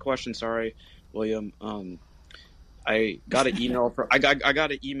 The last question, sorry, William. I got an email from I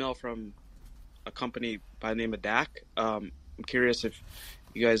got an email from a company by the name of DAC. I'm curious if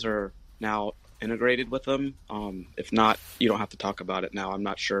you guys are now integrated with them. If not, you don't have to talk about it now. I'm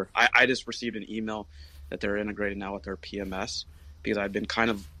not sure. I just received an email that they're integrated now with their PMS because I've been kind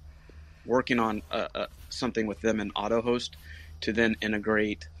of working on something with them in AutoHost to then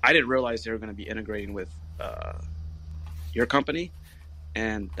integrate. I didn't realize they were going to be integrating with your company,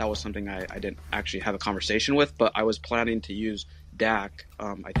 and that was something I didn't actually have a conversation with, but I was planning to use DAC.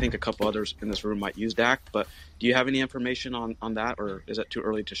 I think a couple others in this room might use DAC, but do you have any information on that, or is it too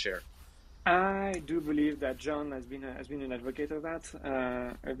early to share? I do believe that John has been an advocate of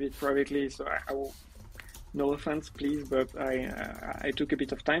that a bit privately, so I will, no offense, please, but I took a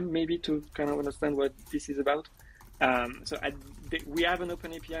bit of time maybe to kind of understand what this is about. We have an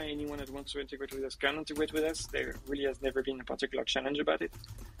open API. Anyone that wants to integrate with us can integrate with us. There really has never been a particular challenge about it.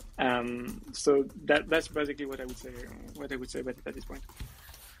 So that's basically what I would say. What I would say about it at this point.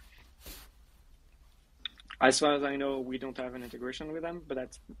 As far as I know, we don't have an integration with them, but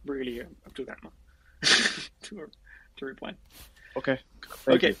that's really up to them to reply. Okay.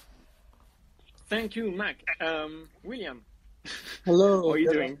 Thank you. Thank you, Mac. William. Hello. How are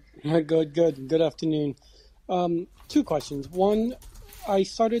you doing? Good. Good afternoon. Two questions. One, I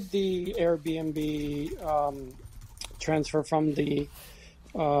started the Airbnb transfer from the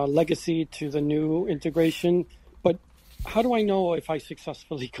legacy to the new integration. But how do I know if I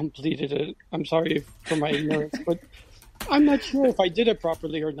successfully completed it? I'm sorry for my ignorance, but I'm not sure if I did it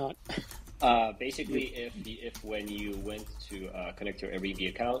properly or not. Basically, if when you went to connect your Airbnb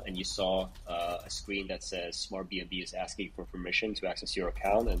account and you saw a screen that says Smart BNB is asking for permission to access your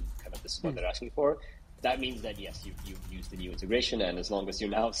account and kind of this is what they're asking for, that means that yes, you've used the new integration, and as long as you're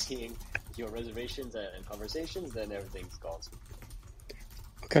now seeing your reservations and conversations, then everything's gone.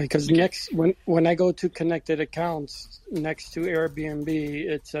 Okay, because next when I go to connected accounts next to Airbnb,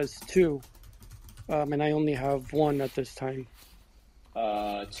 it says 2, and I only have 1 at this time.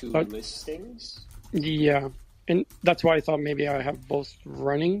 2 listings? Yeah, and that's why I thought maybe I have both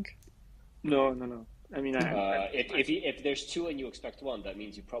running. No. I mean, if there's 2 and you expect 1, that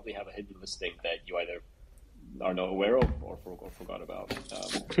means you probably have a hidden listing that you either are not aware of or forgot about.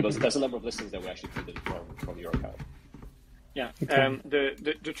 That's the number of listings that we actually printed from your account. Yeah. Okay.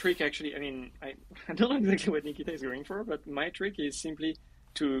 The trick actually, I mean, I don't know exactly what Nikita is going for, but my trick is simply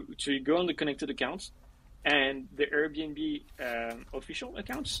to go on the connected accounts, and the Airbnb official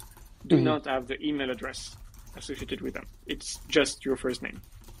accounts do not have the email address associated with them. It's just your first name.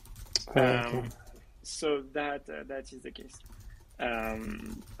 Okay. So that is the case.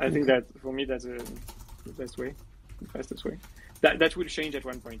 I think that for me that's the best way, the fastest way. That will change at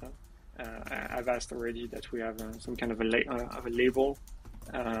one point. I've asked already that we have some kind of a label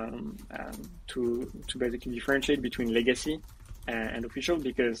to basically differentiate between legacy and official,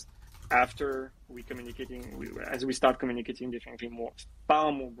 because after as we start communicating definitely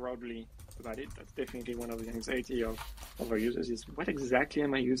far more broadly about it, that's definitely one of the anxiety of our users is what exactly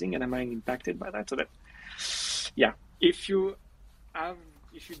am I using and am I impacted by that? So that, yeah, if you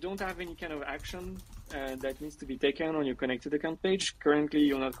don't have any kind of action that needs to be taken on your connected account page, currently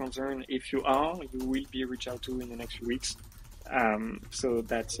you're not concerned. If you are, you will be reached out to in the next few weeks. So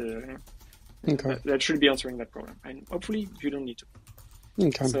that's that should be answering that problem, and hopefully you don't need to.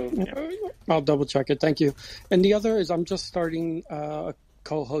 Okay. So, yeah. I'll double check it. Thank you. And the other is I'm just starting a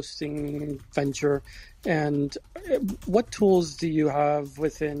co-hosting venture. And what tools do you have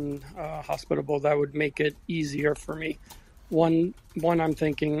within Hospitable that would make it easier for me? One I'm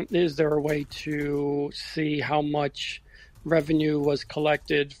thinking, is there a way to see how much revenue was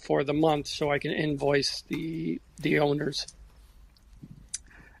collected for the month so I can invoice the owners?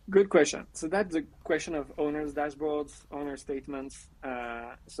 Good question. So that's the question of owners' dashboards, owner statements.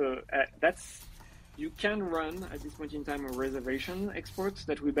 You can run at this point in time a reservation export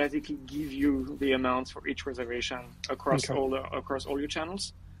that will basically give you the amounts for each reservation across all your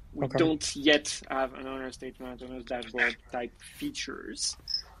channels. We don't yet have an owner statement, owner's dashboard type features.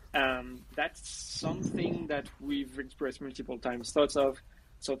 That's something that we've expressed multiple times thoughts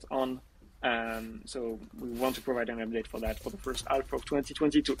on. So we want to provide an update for that for the first half of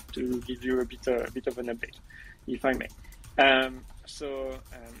 2022 to give you a bit of an update, if I may.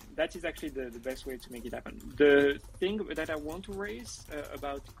 That is actually the best way to make it happen. The thing that I want to raise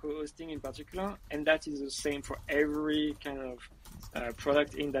about co-hosting in particular, and that is the same for every kind of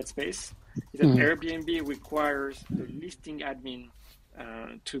product in that space, is that Airbnb requires the listing admin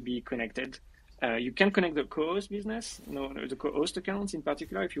to be connected. You can connect the co-host business, the co-host accounts in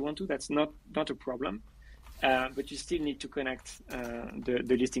particular, if you want to. That's not a problem. But you still need to connect the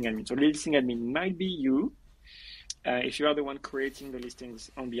listing admin. So the listing admin might be you, if you are the one creating the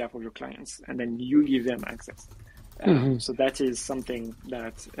listings on behalf of your clients, and then you give them access. So that is something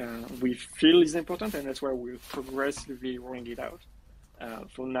that we feel is important, and that's why we're progressively rolling it out.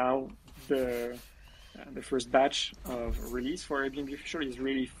 For now, the first batch of release for Airbnb Official is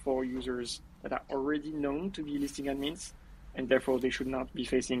really for users that are already known to be listing admins, and therefore they should not be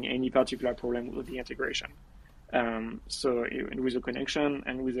facing any particular problem with the integration. So with the connection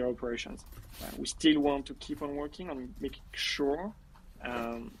and with their operations, we still want to keep on working on making sure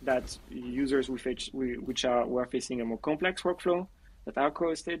that users who are facing a more complex workflow that are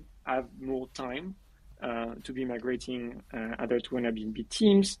co-hosted have more time to be migrating either to an Airbnb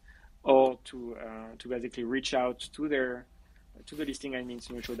Teams or to basically reach out to the listing admins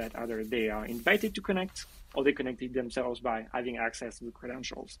to make sure that either they are invited to connect or they connected themselves by having access to the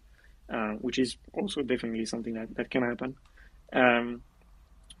credentials, which is also definitely something that can happen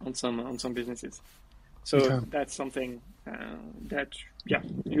on some businesses. So that's something that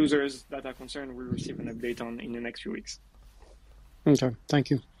users that are concerned will receive an update on in the next few weeks. Okay,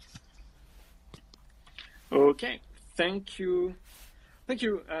 thank you. Okay, thank you,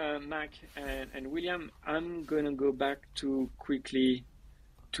 Mac and William. I'm gonna go back quickly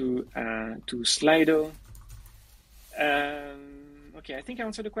to Slido. Okay, I think I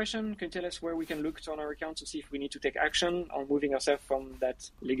answered the question. Can you tell us where we can look on our account to see if we need to take action on moving ourselves from that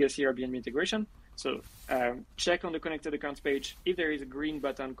legacy Airbnb integration? So check on the connected accounts page. If there is a green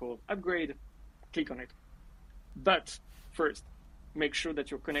button called upgrade, click on it. But first, make sure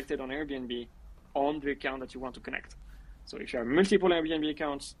that you're connected on Airbnb on the account that you want to connect. So if you have multiple Airbnb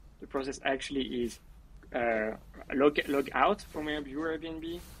accounts, the process actually is log out from your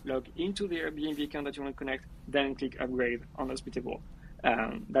Airbnb, log into the Airbnb account that you want to connect, then click upgrade on Hospitable.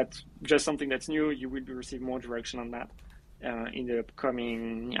 That's just something that's new. You will receive more direction on that in the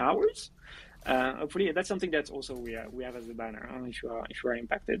upcoming hours. Hopefully, that's something that also we have as a banner if you are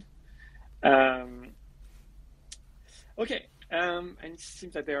impacted. Okay, and it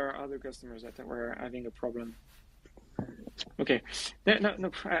seems that there are other customers that were having a problem. Okay,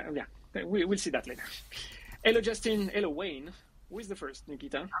 we'll see that later. Hello, Justin. Hello, Wayne. Who is the first,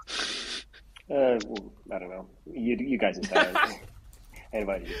 Nikita? I don't know. You guys decide. I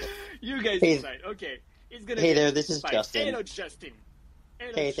invited you. You guys decide. Okay. It's gonna hey there, this is Justin. Hello, Justin.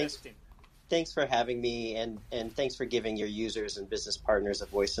 Hello, hey, Justin. Thanks for having me, and thanks for giving your users and business partners a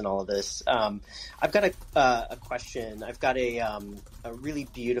voice in all of this. I've got a question. I've got a really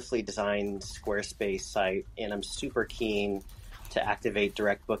beautifully designed Squarespace site, and I'm super keen to activate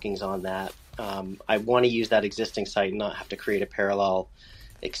direct bookings on that. I want to use that existing site and not have to create a parallel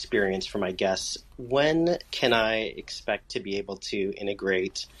experience for my guests. When can I expect to be able to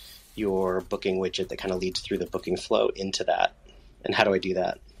integrate your booking widget that kind of leads through the booking flow into that? And how do I do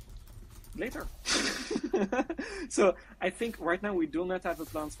that? Later. So I think right now we do not have a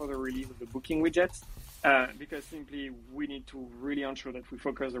plans for the release of the booking widget because simply we need to really ensure that we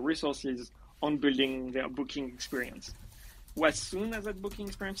focus the resources on building their booking experience. As soon as that booking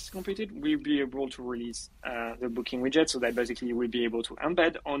experience is completed, we'll be able to release the booking widget so that basically you will be able to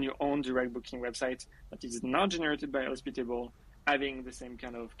embed on your own direct booking website that is not generated by Hospitable, having the same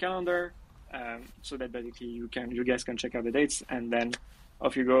kind of calendar so that basically you guys can check out the dates and then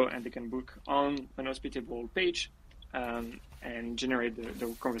off you go and they can book on an Hospitable page and generate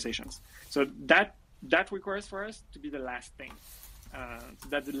the conversations. So that requires for us to be the last thing. So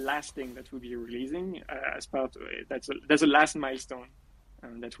that's the last thing that we'll be releasing as part of it. That's the last milestone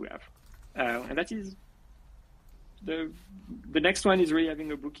that we have. And that is the next one is really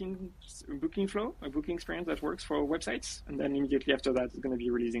having a booking flow, a booking experience that works for websites. And then immediately after that, it's going to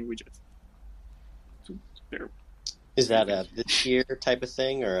be releasing widgets. So there. Is that a this year type of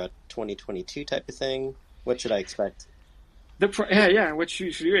thing or a 2022 type of thing? What should I expect? What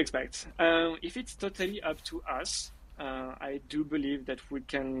should you expect? If it's totally up to us, I do believe that we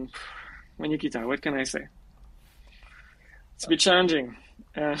can. Nikita, what can I say? It's a bit challenging.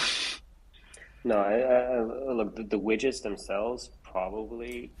 No, look, the widgets themselves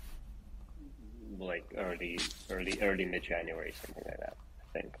probably like early mid-January, something like that.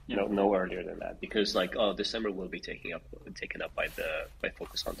 I think no earlier than that because December will be taken up by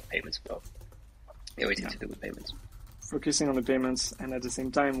focus on the payments flow. Everything to do with payments. Focusing on the payments, and at the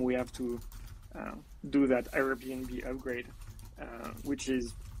same time we have to do that Airbnb upgrade, which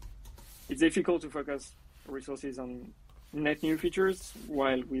is it's difficult to focus resources on net new features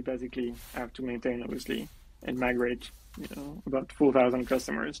while we basically have to maintain obviously and migrate about 4,000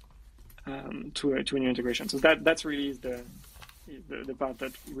 customers to a new integration. So that's really the part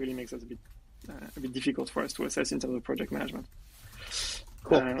that really makes us a bit difficult for us to assess in terms of project management.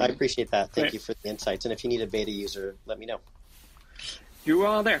 Cool. I appreciate that. Thank you for the insights. And if you need a beta user, let me know. You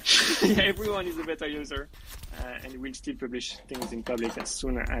are there. Everyone is a beta user, and we'll still publish things in public as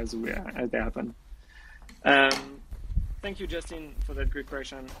soon as they happen. Thank you, Justin, for that great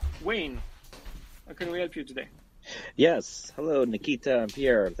question. Wayne, how can we help you today? Yes. Hello, Nikita and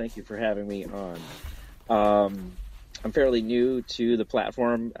Pierre. Thank you for having me on. I'm fairly new to the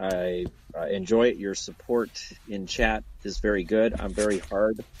platform. I enjoy it. Your support in chat is very good. I'm very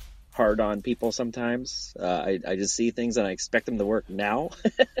hard on people sometimes. I just see things and I expect them to work now.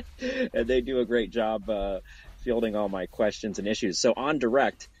 And they do a great job fielding all my questions and issues. So on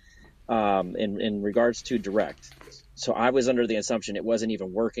Direct, in regards to Direct, so I was under the assumption it wasn't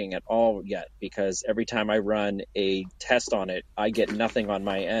even working at all yet because every time I run a test on it, I get nothing on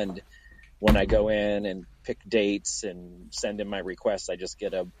my end. When I go in and pick dates and send in my requests, I just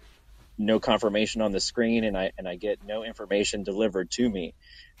get no confirmation on the screen and I get no information delivered to me.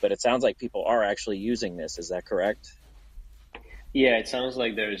 But it sounds like people are actually using this. Is that correct? Yeah, it sounds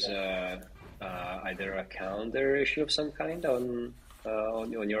like there's either a calendar issue of some kind on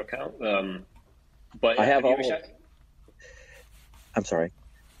your account. But I have I'm sorry.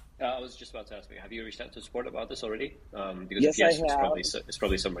 I was just about to ask you, have you reached out to support about this already? Because yes, if yes, I have. it's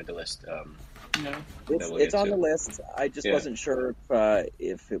probably somewhere in the list. No. It's on the list. I just wasn't sure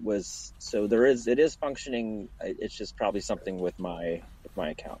if it was. So it is functioning. It's just probably something with my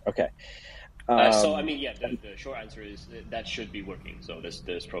account. Okay. So I mean, the short answer is that should be working. So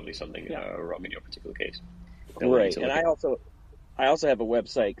there's probably something wrong in your particular case. Right, and I also have a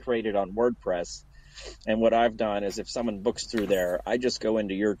website created on WordPress, and what I've done is if someone books through there, I just go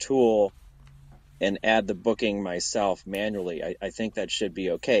into your tool and add the booking myself manually. I think that should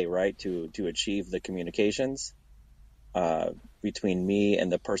be okay, right? To achieve the communications between me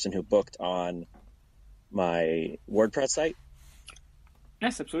and the person who booked on my WordPress site.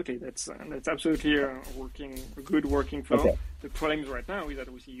 Yes, absolutely. That's absolutely a good working flow. Okay. The problem right now is that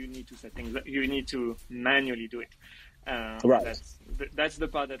obviously you need to set things up. You need to manually do it. Right. That's the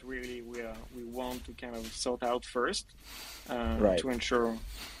part that really we want to kind of sort out first to ensure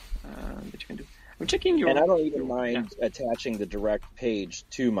that you can do. I'm checking your. And I don't even mind attaching the direct page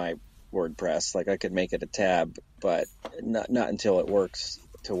to my WordPress. Like I could make it a tab, but not until it works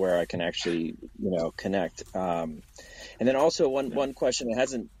to where I can actually connect. And then also one question that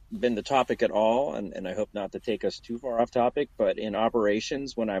hasn't been the topic at all, and I hope not to take us too far off topic, but in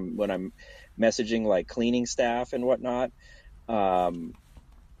operations, when I'm messaging like cleaning staff and whatnot,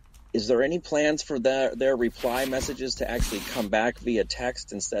 is there any plans for their reply messages to actually come back via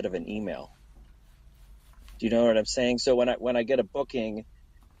text instead of an email? Do you know what I'm saying? So when I get a booking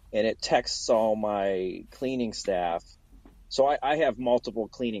and it texts all my cleaning staff, so I have multiple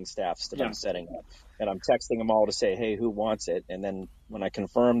cleaning staffs that I'm setting up, and I'm texting them all to say, hey, who wants it? And then when I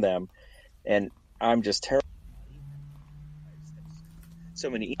confirm them, and I'm just terrible. So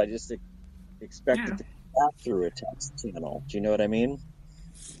many, I just expect it to come back through a text channel. Do you know what I mean?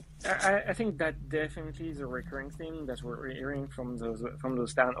 I think that definitely is a recurring theme that we're hearing from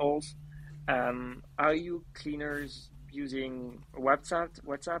those town halls. Are you cleaners using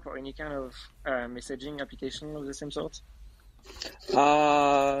WhatsApp or any kind of messaging application of the same sort?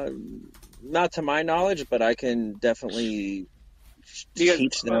 Not to my knowledge, but I can definitely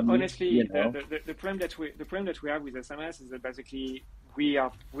teach them. Honestly, the problem that we have with SMS is that basically we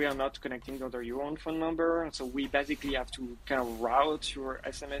are not connecting under your own phone number, so we basically have to kind of route your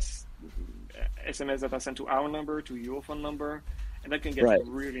SMS that are sent to our number to your phone number, and that can get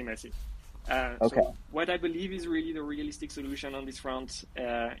really messy. So what I believe is really the realistic solution on this front,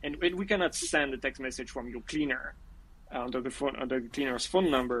 and we cannot send a text message from your cleaner under the cleaner's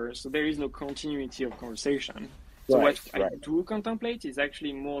phone number, so there is no continuity of conversation. So what I do contemplate is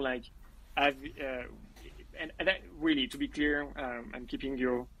actually more like, and that, really, to be clear, I'm keeping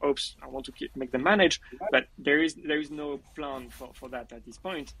your hopes. I want to make them manage, but there is no plan for that at this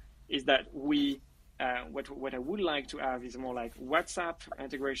point. Is that we what I would like to have is more like WhatsApp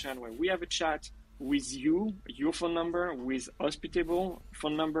integration where we have a chat with you, your phone number, with Hospitable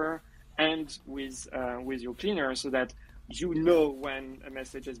phone number, and with your cleaner, so that you know when a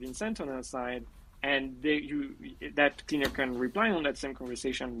message has been sent on our side, and that cleaner can reply on that same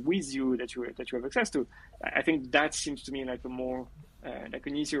conversation with you that you have access to. I think that seems to me like a more like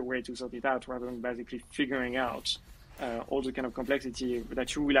an easier way to sort it out, rather than basically figuring out all the kind of complexity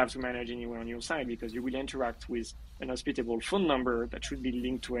that you will have to manage anywhere on your side, because you will interact with an Hospitable phone number that should be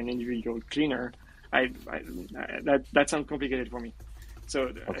linked to an individual cleaner. That sounds complicated for me.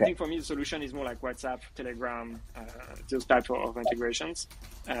 So I think for me the solution is more like WhatsApp, Telegram, those type of integrations,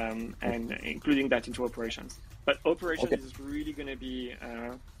 and including that into operations. But operations is really going to be,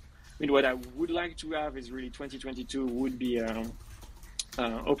 what I would like to have is really 2022 would be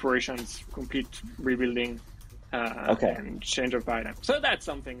operations complete rebuilding and change of paradigm. So that's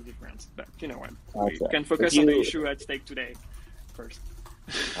something different. But you know what, we can focus on the issue at stake today first.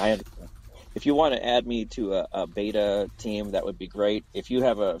 I understand. If you want to add me to a beta team, that would be great. If you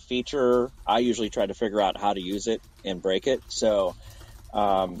have a feature, I usually try to figure out how to use it and break it. So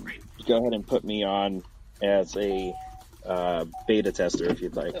go ahead and put me on as a beta tester if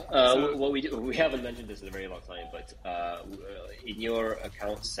you'd like. What we haven't mentioned this in a very long time, but in your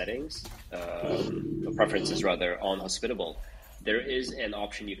account settings, preferences rather, on Hospitable, there is an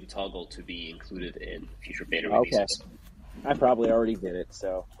option you can toggle to be included in future beta releases. I probably already did it,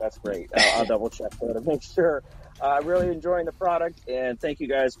 so that's great. I'll double check that to make sure. I'm really enjoying the product, and thank you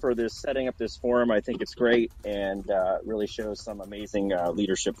guys for setting up this forum. I think it's great, and really shows some amazing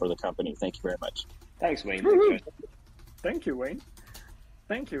leadership for the company. Thank you very much. Thanks, Wayne. Thank you, Wayne.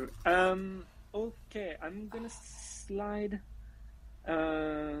 Thank you. Okay, I'm gonna slide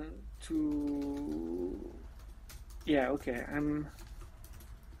to. Yeah. Okay.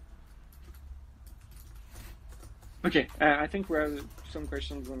 Okay, I think we're some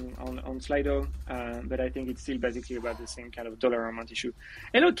questions on Slido, but I think it's still basically about the same kind of dollar amount issue.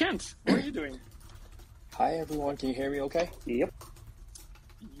 Hello, Kent. How are you doing? Hi, everyone. Can you hear me okay? Yep.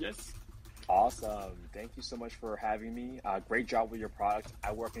 Yes. Awesome. Thank you so much for having me. Great job with your product.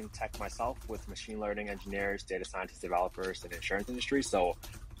 I work in tech myself with machine learning engineers, data scientists, developers, and insurance industry. So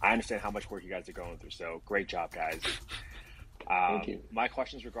I understand how much work you guys are going through. So great job, guys. Thank you. My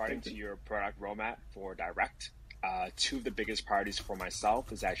question is regarding to your product roadmap for direct. Two of the biggest priorities for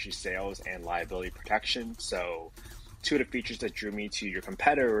myself is actually sales and liability protection. So two of the features that drew me to your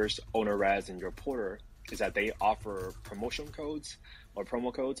competitors, OwnerRez and Your Porter, is that they offer promotion codes or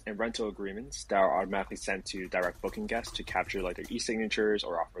promo codes and rental agreements that are automatically sent to direct booking guests to capture like their e-signatures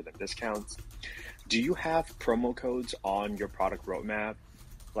or offer them discounts. Do you have promo codes on your product roadmap,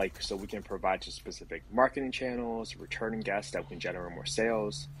 like so we can provide to specific marketing channels, returning guests that we can generate more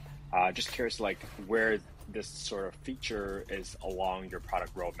sales? Just curious, like where this sort of feature is along your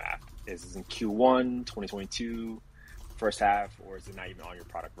product roadmap. Is this in Q1 2022, first half, or is it not even on your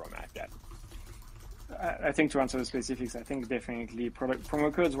product roadmap yet? I think to answer the specifics, I think definitely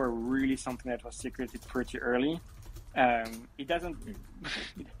promo codes were really something that was secreted pretty early. It doesn't.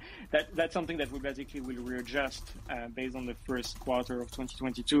 That's something that we basically will readjust based on the first quarter of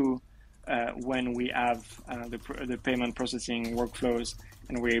 2022 when we have the payment processing workflows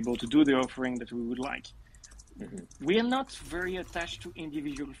and we're able to do the offering that we would like. Mm-hmm. We are not very attached to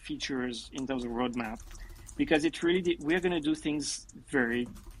individual features in terms of roadmap because it really we're going to do things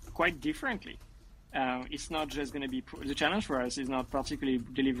quite differently. It's not just going to be the challenge for us is not particularly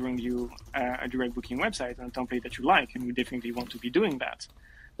delivering you a direct booking website and a template that you like, and we definitely want to be doing that.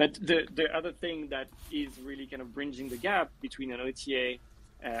 But the other thing that is really kind of bridging the gap between an OTA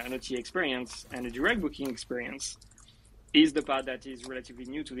experience and a direct booking experience is the part that is relatively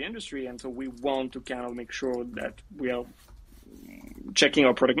new to the industry, and so we want to kind of make sure that we are checking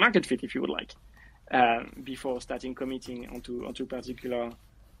our product market fit, if you would like, before starting committing onto particular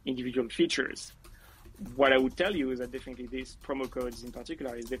individual features. What I would tell you is that definitely these promo codes in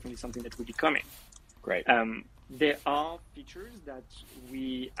particular is definitely something that will be coming. Great. There are features that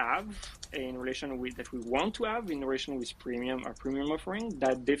we have in relation with that we want to have in relation with our premium offering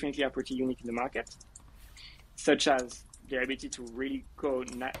that definitely are pretty unique in the market, such as the ability to really go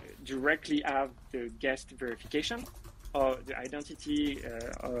directly have the guest verification or the identity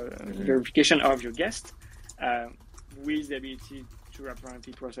verification of your guest with the ability to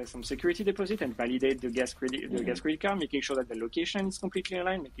apparently process some security deposit and validate the guest credit card, making sure that the location is completely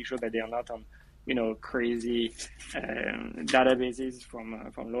aligned, making sure that they are not on, crazy databases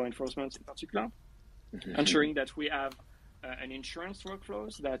from law enforcement in particular, ensuring that we have an insurance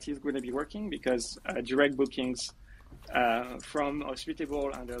workflows that is going to be working because direct bookings from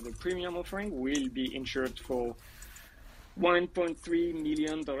Hospitable under the premium offering will be insured for $1.3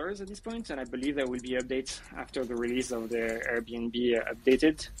 million at this point, and I believe there will be updates after the release of the Airbnb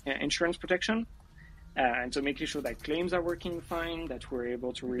updated insurance protection. And so making sure that claims are working fine, that we're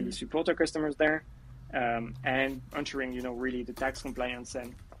able to really support our customers there, and ensuring, really the tax compliance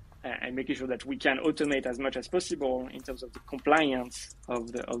and making sure that we can automate as much as possible in terms of the compliance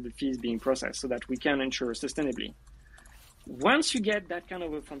of the fees being processed so that we can ensure sustainably. Once you get that kind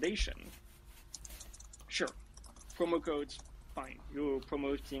of a foundation, sure, promo codes, fine. You're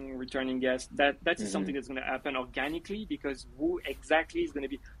promoting returning guests. That is something that's going to happen organically because who exactly is going to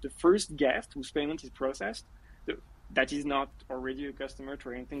be the first guest whose payment is processed that is not already a customer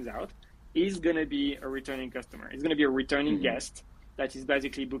trying things out is going to be a returning customer. It's going to be a returning guest that is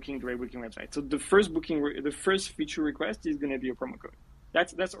basically booking direct booking website. So the first feature request is going to be a promo code.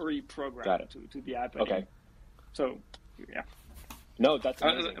 That's already programmed to be happening. Okay. So yeah. No, that's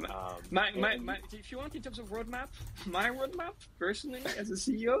amazing. If you want, in terms of roadmap, my roadmap, personally, as a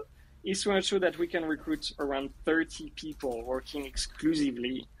CEO, is to ensure that we can recruit around 30 people working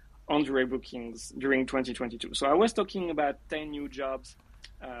exclusively on direct bookings during 2022. So I was talking about 10 new jobs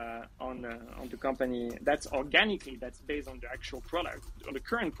on the company. That's organically, that's based on the actual product, on the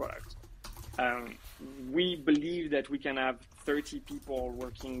current product. We believe that we can have 30 people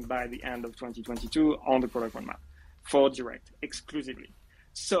working by the end of 2022 on the product roadmap for direct exclusively.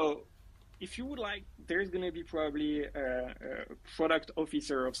 So if you would like, there's going to be probably a product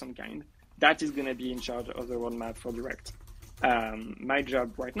officer of some kind that is going to be in charge of the roadmap for direct. My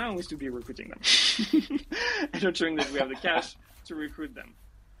job right now is to be recruiting them and ensuring that we have the cash to recruit them.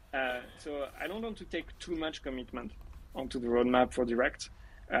 So I don't want to take too much commitment onto the roadmap for direct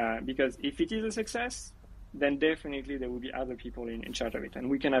because if it is a success, then definitely there will be other people in charge of it. And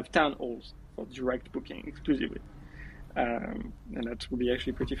we can have town halls for direct booking exclusively. And that will be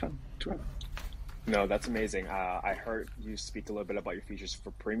actually pretty fun to have. No, that's amazing. I heard you speak a little bit about your features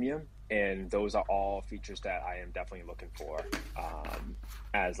for premium, and those are all features that I am definitely looking for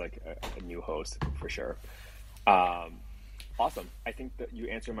as like a new host for sure. Awesome. I think that you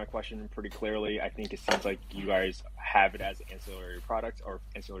answered my question pretty clearly. I think it seems like you guys have it as an ancillary product or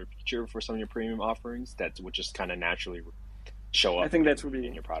ancillary feature for some of your premium offerings that would just kind of naturally show up. I think that would be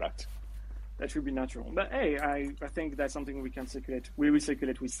in your product. That should be natural. But hey, I think that's something we can circulate. We will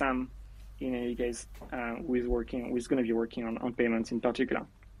circulate with Sam in any case, who's going to be working on payments in particular.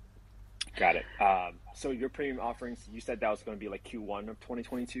 Got it. So your premium offerings, you said that was going to be like Q1 of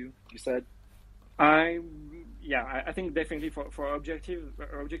 2022, you said? I think definitely for our objective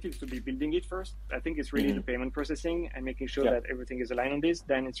is to be building it first. I think it's really the payment processing and making sure that everything is aligned on this.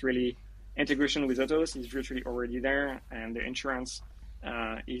 Then it's really integration with Otos is virtually already there, and the insurance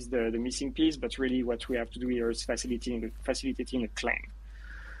is the missing piece. But really what we have to do here is facilitating a claim.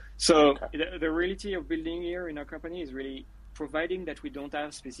 So the reality of building here in our company is really providing that we don't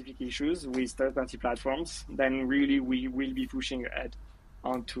have specific issues with third-party platforms, then really we will be pushing ahead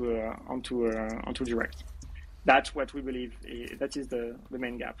onto direct. That's what we believe. That is the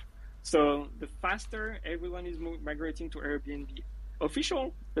main gap. So the faster everyone is migrating to Airbnb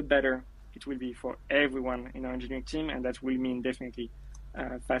official, the better it will be for everyone in our engineering team, and that will mean definitely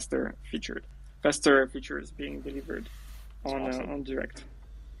faster features being delivered on direct.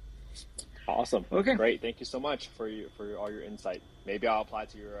 Awesome. Okay. Great. Thank you so much for all your insight. Maybe I'll apply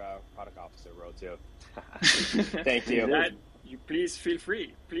to your product officer role too. Thank you. You please feel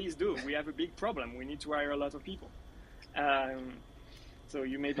free. Please do. We have a big problem. We need to hire a lot of people. So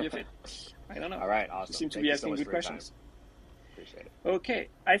you may be a fit. I don't know. All right. Awesome. You seem to be asking good questions. Appreciate it. Okay.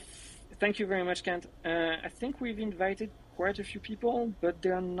 Thank you very much, Kent. I think we've invited quite a few people, but they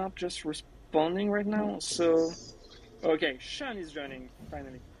are not just responding right now. So, okay, Sean is joining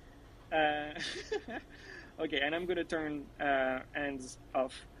finally. Okay, and I'm going to turn hands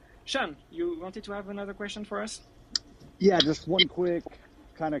off. Sean, you wanted to have another question for us? Yeah, just one quick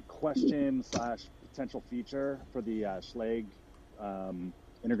kind of question / potential feature for the Schlage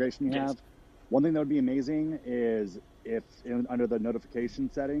integration you have. One thing that would be amazing is if under the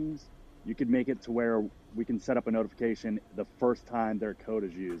notification settings, you could make it to where we can set up a notification the first time their code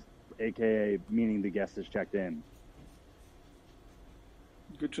is used, aka meaning the guest is checked in.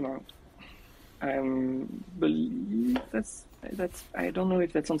 Good to know. That's I don't know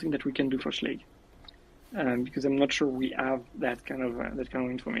if that's something that we can do for Schlage, because I'm not sure we have that kind of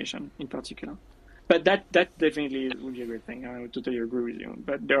information in particular. But that definitely would be a great thing. I would totally agree with you.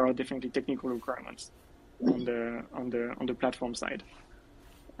 But there are definitely technical requirements on the platform side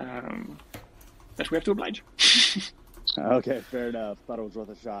that we have to oblige. Okay, fair enough. Thought it was worth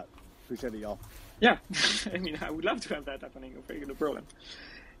a shot. Appreciate it, y'all. Yeah, I mean, I would love to have that happening. Okay, no problem.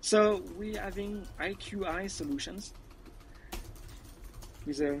 So we're having IQI Solutions.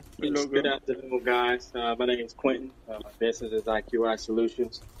 With a logo. Good afternoon, guys. My name is Quentin. My business is IQI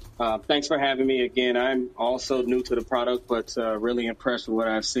Solutions. Thanks for having me again. I'm also new to the product, but really impressed with what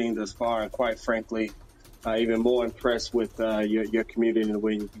I've seen thus far, and quite frankly, even more impressed with your community and the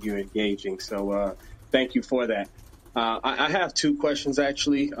way you're engaging. So thank you for that. I have two questions,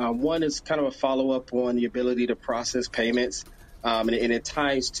 actually. One is kind of a follow-up on the ability to process payments, and it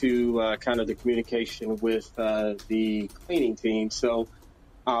ties to kind of the communication with the cleaning team. So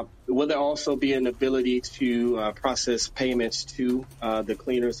will there also be an ability to process payments to the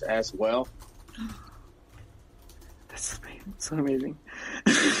cleaners as well? That's so amazing.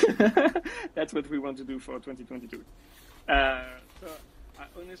 That's what we want to do for 2022.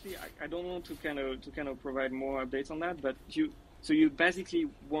 Honestly, I don't want to kind of provide more updates on that, but you basically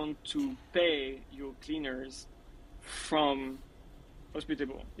want to pay your cleaners from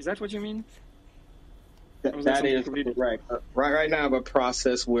Hospitable. Is that what you mean? That is correct. Right now, I have a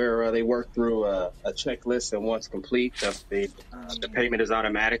process where they work through a checklist, and once complete, the payment is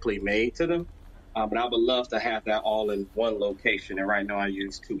automatically made to them. But I would love to have that all in one location, and right now I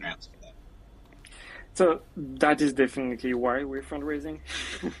use two apps for that. So that is definitely why we're fundraising.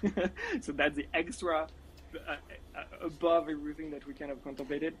 So that's the extra above everything that we kind of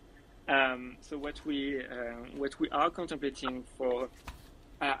contemplated. So what we are contemplating for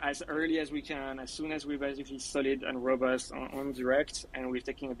as early as we can, as soon as we're basically solid and robust on direct, and we're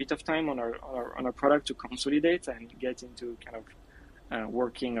taking a bit of time on our product to consolidate and get into kind of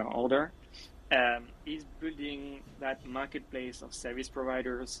working order, is building that marketplace of service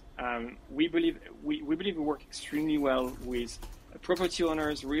providers. We believe we work extremely well with property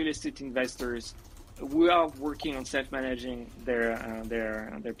owners, real estate investors. We are working on self-managing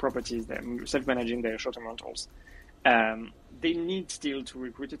their properties, self-managing their short-term rentals. They need still to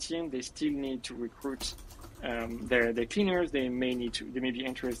recruit a team. They still need to recruit their cleaners. They may be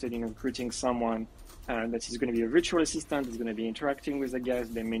interested in recruiting someone that is going to be a virtual assistant, is going to be interacting with the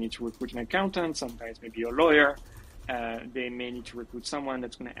guests. They may need to recruit an accountant, sometimes maybe a lawyer. They may need to recruit someone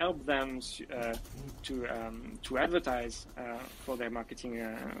that's going to help them to advertise for their marketing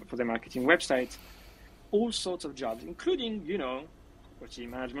website. All sorts of jobs, including property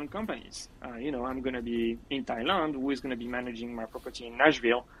management companies. I'm going to be in Thailand. Who is going to be managing my property in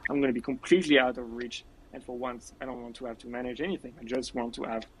Nashville? I'm going to be completely out of reach. And for once, I don't want to have to manage anything. I just want to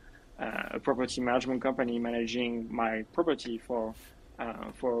have a property management company managing my property for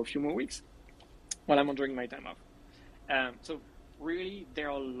a few more weeks while I'm enjoying my time off. So really, there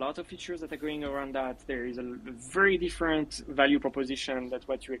are a lot of features that are going around that. There is a very different value proposition than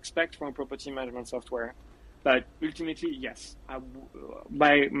what you expect from property management software. But ultimately, yes,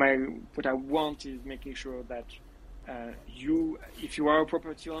 what I want is making sure that if you are a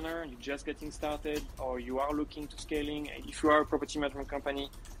property owner, you're just getting started, or you are looking to scaling, if you are a property management company,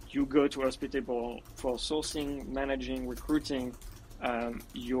 you go to Hospitable for sourcing, managing, recruiting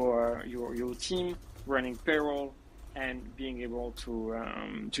your team, running payroll, and being able to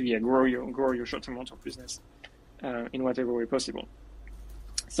grow your short-term rental business in whatever way possible.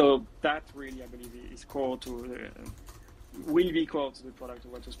 So that really, I believe, is will be core to the product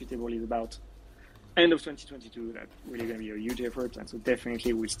of what Hospitable is about. End of 2022, that's really going to be a huge effort, and so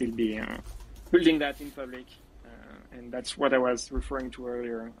definitely we'll still be building that in public, and that's what I was referring to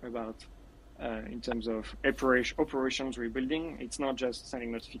earlier about in terms of operations rebuilding. It's not just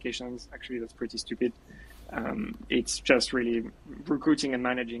sending notifications. Actually, that's pretty stupid. It's just really recruiting and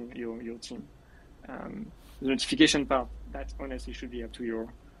managing your team. The notification part, that honestly should be up to your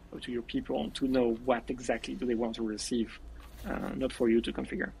people to know what exactly do they want to receive, not for you to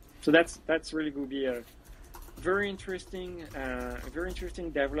configure. So that's really going to be a very interesting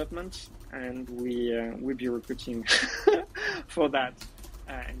development, and we'll be recruiting for that,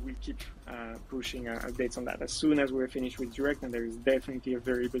 and we'll keep pushing updates on that as soon as we're finished with Direct. And there is definitely a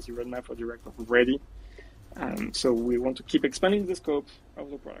very busy roadmap for Direct already. So we want to keep expanding the scope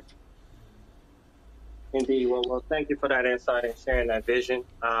of the product. Indeed. Well, thank you for that insight and sharing that vision.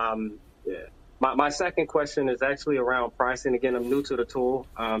 My second question is actually around pricing. Again, I'm new to the tool,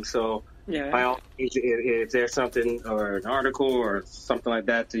 so by all means, if there's something or an article or something like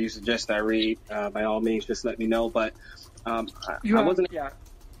that that you suggest I read, by all means, just let me know. But I'm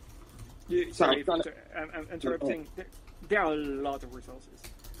interrupting. There are a lot of resources.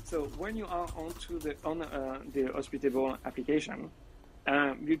 So when you are on the Hospitable application,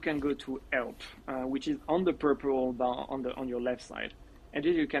 you can go to Help, which is on the purple bar on your left side. And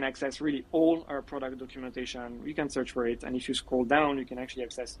then you can access really all our product documentation. You can search for it, and if you scroll down, you can actually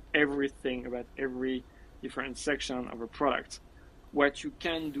access everything about every different section of a product. What you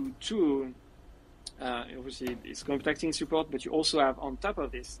can do too, obviously, is contacting support, but you also have, on top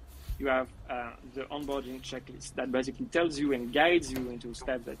of this, you have the onboarding checklist that basically tells you and guides you into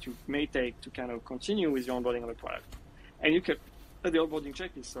steps that you may take to kind of continue with your onboarding of the product. And you can, the onboarding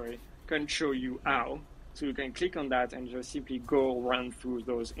checklist, can show you how. So you can click on that and just simply go run through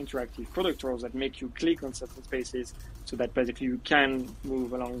those interactive product roles that make you click on certain spaces, so that basically you can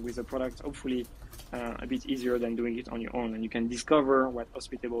move along with the product, hopefully a bit easier than doing it on your own, and you can discover what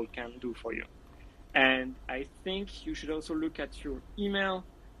Hospitable can do for you. And I think you should also look at your email,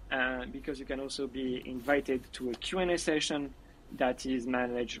 because you can also be invited to a Q&A session that is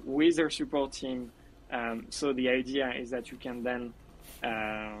managed with their support team. So the idea is that you can then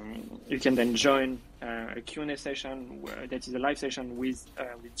join a Q&A session that is a live session with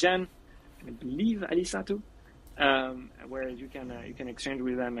Jen, and I believe Alisa too, where you can exchange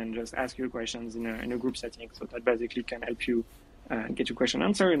with them and just ask your questions in a group setting. So that basically can help you get your question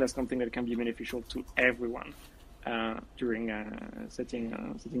answered, and that's something that can be beneficial to everyone during setting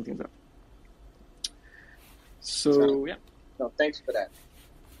things up. So yeah. No, thanks for that.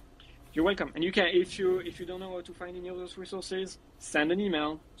 You're welcome. And you can, if you don't know how to find any of those resources, send an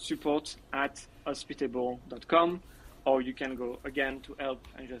email, support@hospitable.com, or you can go again to Help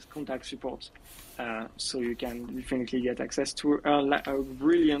and just contact support. So you can definitely get access to a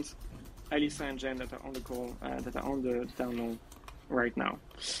brilliant Alisa and Jen that are on the call, that are on the download right now.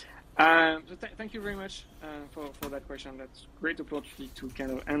 So thank you very much for that question. That's a great opportunity to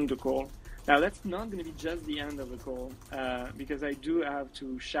kind of end the call. Now, that's not going to be just the end of the call, because I do have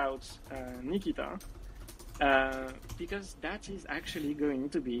to shout Nikita, because that is actually going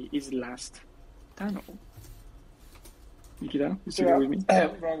to be his last tunnel. Nikita, you still with me?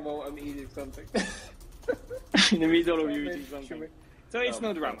 Wrong moment, I'm eating something. In the middle of you eating something. So it's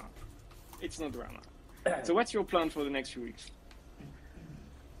no drama. It's no drama. So what's your plan for the next few weeks?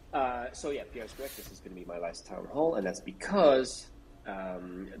 So yeah, Pierre is correct. This is going to be my last town hall, and that's because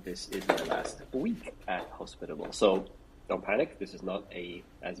this is my last week at Hospitable. So don't panic. This is not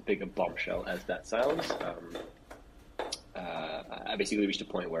as big a bombshell as that sounds. I basically reached a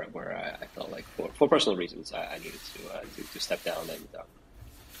point where I felt like for personal reasons I needed to step down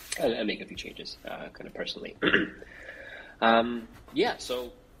and make a few changes, kind of personally.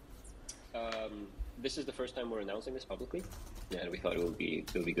 So this is the first time we're announcing this publicly, and we thought it would be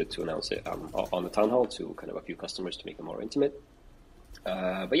good to announce it on the town hall to kind of a few customers to make it more intimate.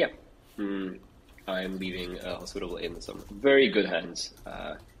 I'm leaving Hospitable in some very good hands,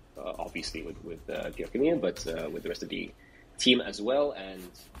 obviously with Pierre Camille, but with the rest of the team as well, and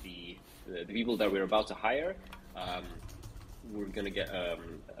the people that we're about to hire. We're going to get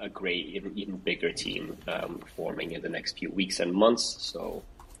a great, even bigger team forming in the next few weeks and months. So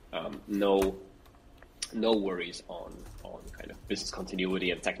no worries on kind of business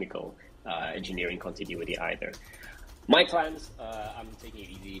continuity and technical engineering continuity either. My plans, I'm taking it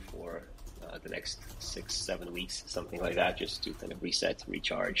easy for the next 6-7 weeks, something like that, just to kind of reset,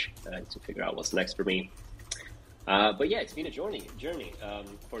 recharge, and to figure out what's next for me. It's been a journey.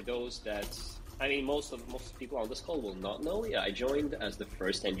 For those that, most people on this call will not know. Yeah, I joined as the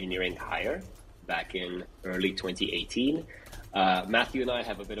first engineering hire back in early 2018. Matthew and I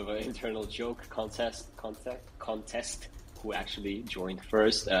have a bit of an internal joke contest. Who actually joined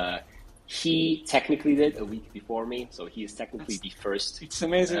first? He technically did a week before me, so he is technically the first. It's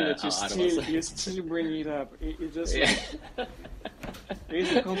amazing that you still bring it up. It just there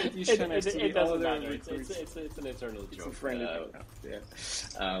is a competition. It doesn't matter. It's an internal joke.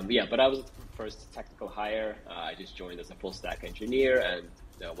 But I was the first technical hire. I just joined as a full stack engineer, and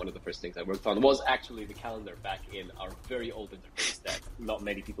one of the first things I worked on was actually the calendar back in our very old interface that not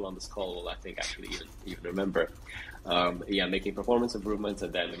many people on this call will, I think, actually even remember. Making performance improvements,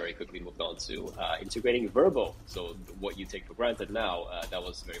 and then very quickly moved on to integrating Verbo. So what you take for granted now, that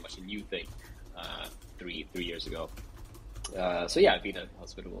was very much a new thing 3 years ago. I've been at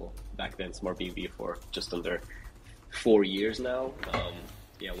Hospitable back then, Smart B&B, for just under 4 years now.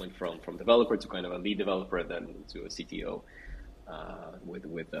 Went from developer to kind of a lead developer, then to a CTO.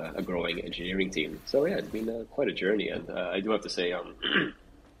 With a growing engineering team. So it's been quite a journey, and I do have to say I'm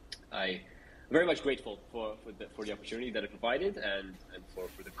very much grateful for the opportunity that it provided, and for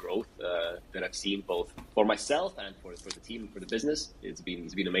the growth that I've seen, both for myself and for the team and for the business. It's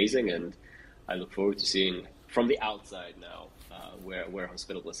been amazing, and I look forward to seeing from the outside now where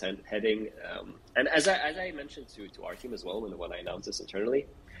Hospitable is heading. And as I mentioned to our team as well when I announced this internally,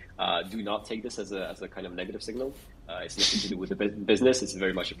 do not take this as a kind of negative signal. It's nothing to do with the business. It's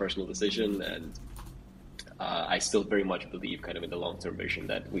very much a personal decision, and I still very much believe kind of in the long-term vision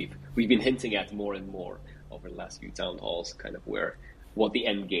that we've been hinting at more and more over the last few town halls, kind of what the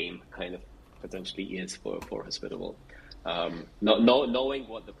end game kind of potentially is for Hospitable. Knowing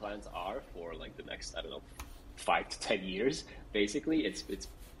what the plans are for like the next, 5 to 10 years, basically, it's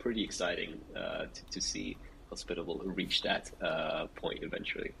pretty exciting to see Hospitable reach that point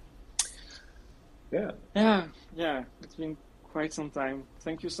eventually. Yeah. It's been quite some time.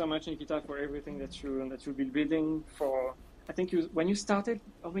 Thank you so much, Nikita, for everything that you've been building. I think when you started,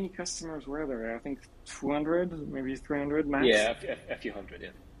 how many customers were there? I think 200, maybe 300 max. Yeah, a few hundred. Yeah.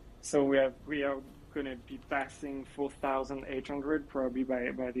 So we are going to be passing 4,800 probably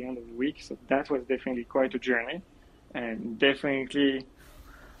by the end of the week. So that was definitely quite a journey, and definitely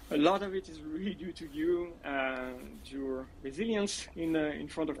a lot of it is really due to you, your resilience in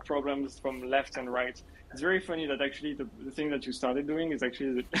front of problems from left and right. It's very funny that actually the thing that you started doing is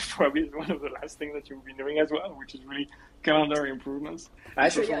actually probably one of the last things that you've been doing as well, which is really calendar improvemants.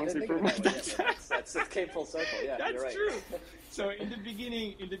 Performance improvements. That's it came full circle. Yeah, that's you're right. True. So in the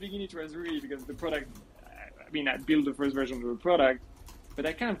beginning, it was really because the product. I built the first version of the product, but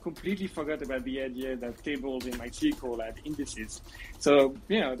I kind of completely forgot about the idea that tables in my SQL had indices. So,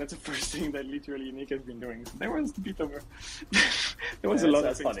 that's the first thing that literally Nick has been doing. So there was a bit of there was a lot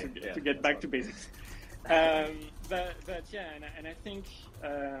of things to get back to basics. But I think,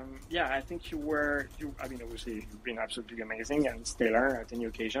 I think obviously you've been absolutely amazing and stellar at any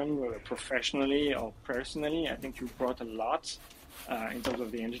occasion, whether professionally or personally. I think you've brought a lot in terms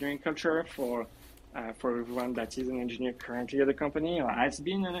of the engineering culture for everyone that is an engineer currently at the company or has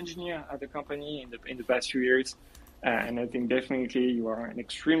been an engineer at the company in the past few years. And I think definitely you are an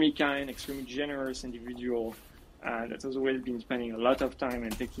extremely kind, extremely generous individual that has always been spending a lot of time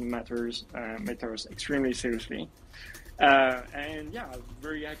and taking matters extremely seriously. I'm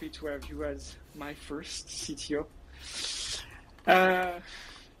very happy to have you as my first CTO. A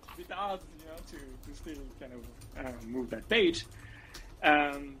bit hard, to still kind of move that page.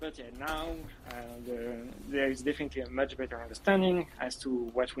 But yeah, now there is definitely a much better understanding as to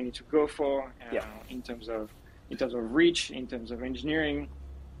what we need to go for in terms of reach, in terms of engineering,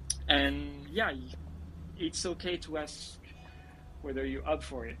 and yeah, it's okay to ask whether you're up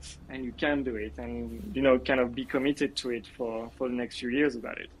for it and you can do it, and kind of be committed to it for the next few years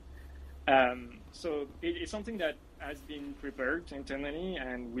about it. So it's something that has been prepared internally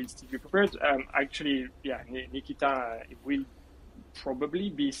and will still be prepared. Actually, yeah, Nikita will probably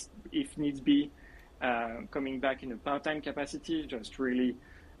be, if needs be, coming back in a part-time capacity, just really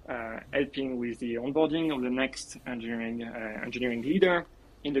helping with the onboarding of the next engineering leader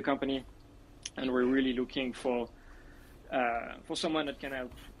in the company. And we're really looking for someone that can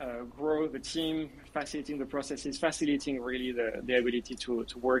help grow the team, facilitating the processes, facilitating really the ability to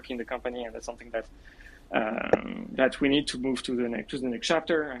work in the company. And that's something that we need to move to the next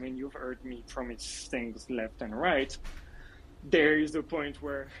chapter. I mean, you've heard me promise things left and right. There is a point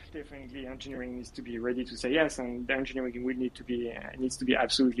where definitely engineering needs to be ready to say yes, and the engineering will needs to be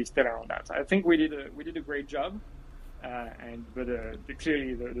absolutely stellar on that. I think we did a great job, but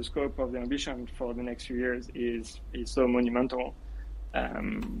clearly the scope of the ambition for the next few years is so monumental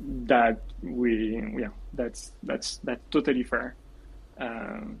that that's totally fair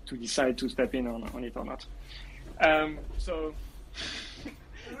to decide to step in on it or not. So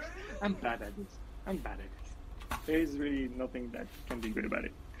I'm bad at it. There is really nothing that can be good about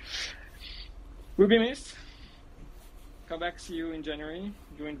it. We'll be missed. Come back, see you in January.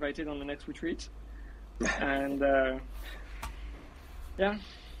 You're invited on the next retreat. And yeah,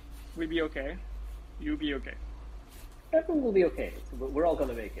 we'll be okay. You'll be okay. Everyone will be okay. We're all going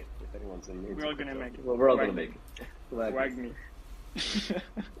to make it. If anyone's in, we're all going to make it. Well, we're all going to make it. Wag me.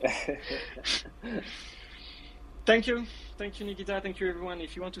 Thank you, Nikita. Thank you, everyone.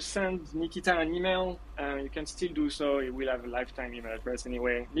 If you want to send Nikita an email, you can still do so. It will have a lifetime email address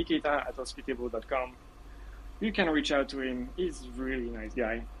anyway. Nikita@hospitable.com. You can reach out to him. He's a really nice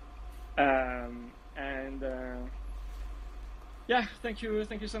guy. Yeah, thank you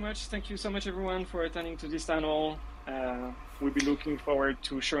so much. Thank you so much, everyone, for attending to this panel. We'll be looking forward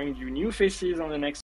to showing you new faces on the next